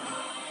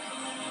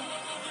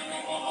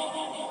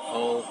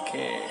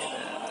 Okay,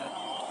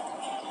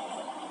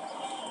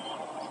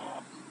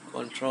 the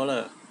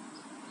controller,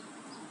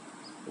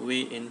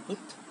 we input,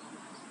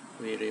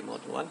 we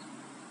remote 1,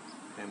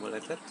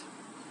 emulated,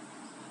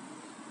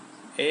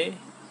 A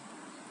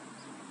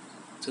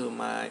to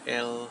my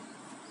L1.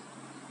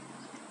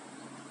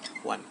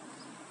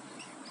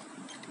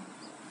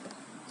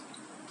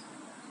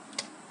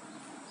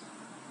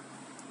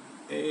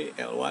 A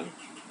L1,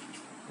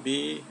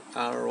 B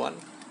R1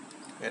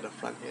 at the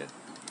front here.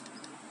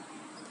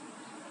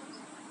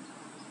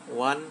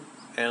 1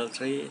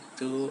 L3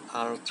 to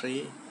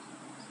R3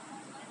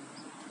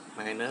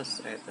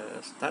 minus at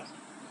the start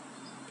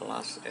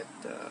plus at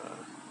the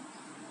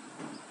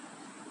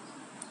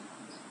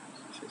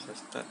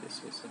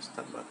this is a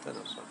start button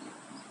or something.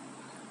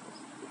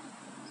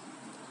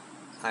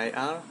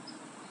 IR,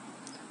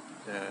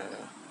 the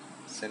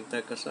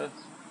center cursor,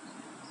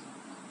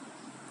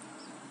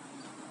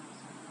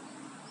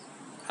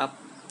 up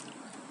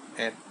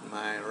at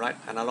my right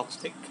analog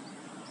stick,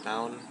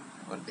 down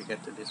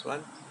configure to this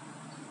one.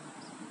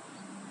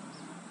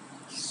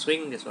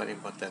 Swing, this one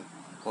important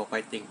for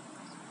fighting.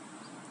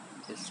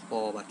 This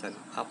 4 button,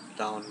 up,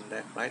 down,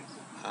 left, right,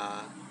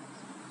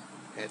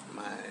 at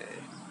my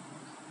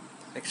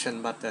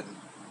action button,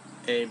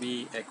 A,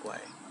 B, X, Y.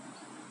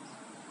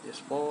 This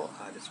 4,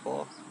 this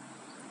 4,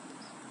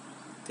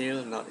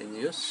 still not in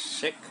use.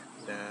 Check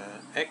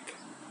the X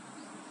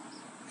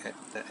at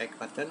the X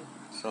button.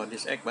 So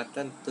this X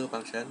button, 2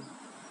 function.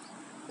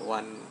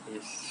 One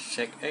is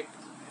check X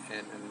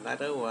and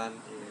another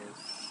one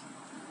is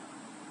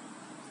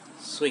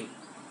swing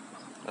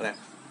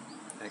left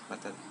X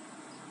button.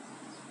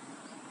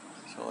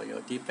 So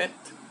your D-pad,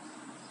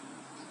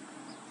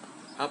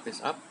 up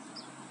is up,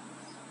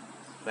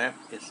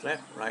 left is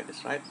left, right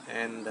is right,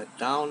 and the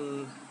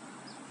down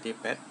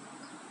D-pad,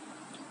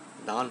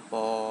 down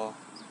for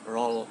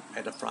roll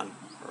at the front,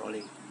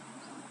 rolling.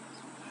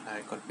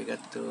 I configure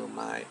to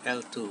my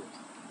L2.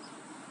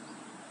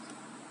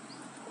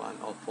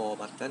 104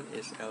 button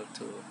is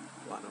L2,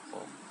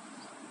 104.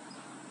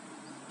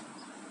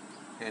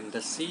 And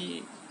the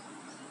C,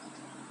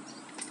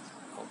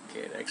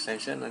 okay, the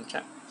extension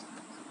uncheck.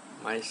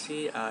 My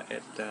C are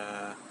at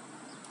the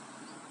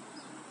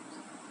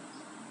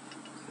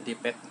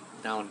D-pad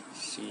down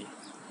C.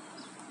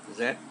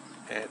 Z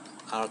at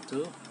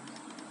R2,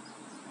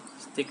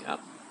 stick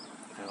up,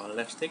 or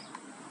left stick.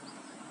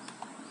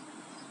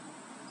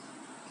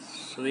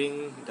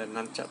 Swing, the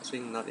nunchuck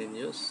swing not in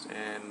use,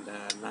 and the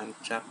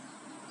nunchuck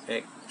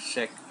X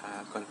check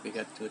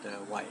configured to the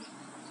Y.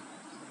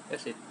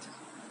 That's it.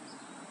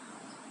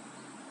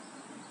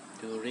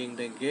 During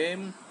the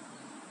game,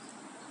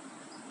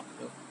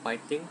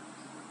 fighting,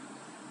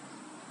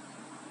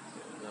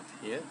 not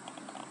here.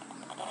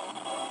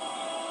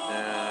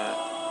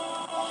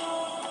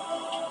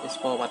 This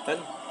 4 button.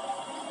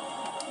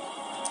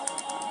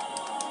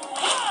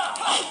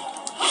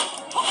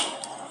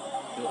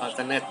 You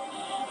alternate.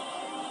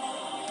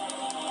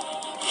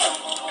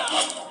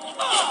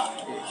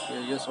 If you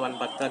use one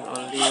button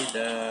only,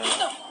 the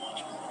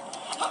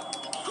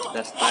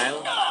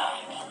style,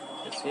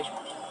 you see.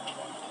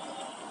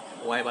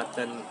 Y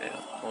button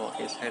for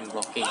his hand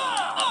blocking.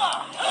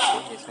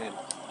 See his hand.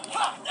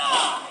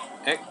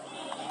 X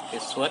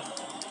is sword.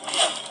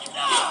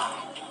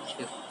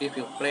 If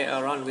you play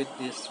around with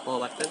this 4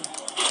 button,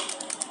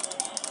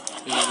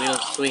 he will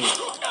swing.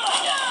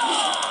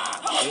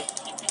 Okay.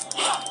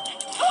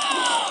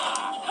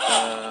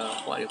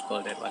 What you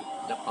call that one?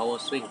 The power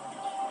swing.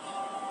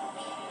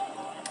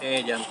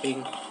 A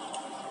jumping.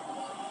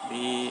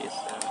 B is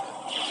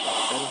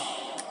button.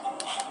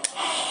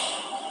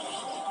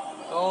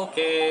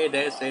 Okay,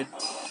 that's it.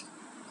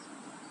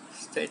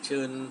 Stay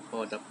tuned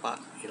for the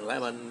part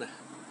 11.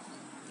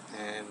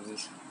 And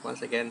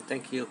once again,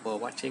 thank you for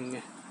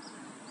watching.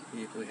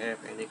 If you have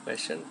any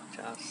question,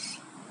 just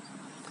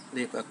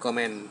leave a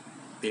comment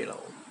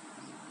below.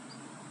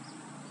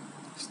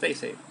 Stay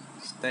safe,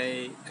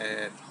 stay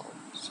at home.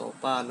 So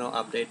far, no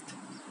update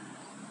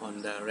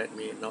on the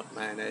Redmi Note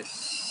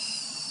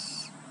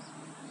 9S.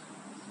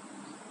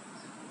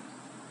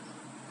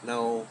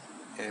 No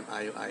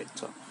MIUI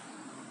 12.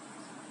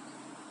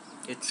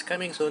 It's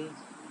coming soon,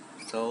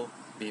 so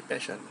be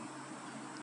patient.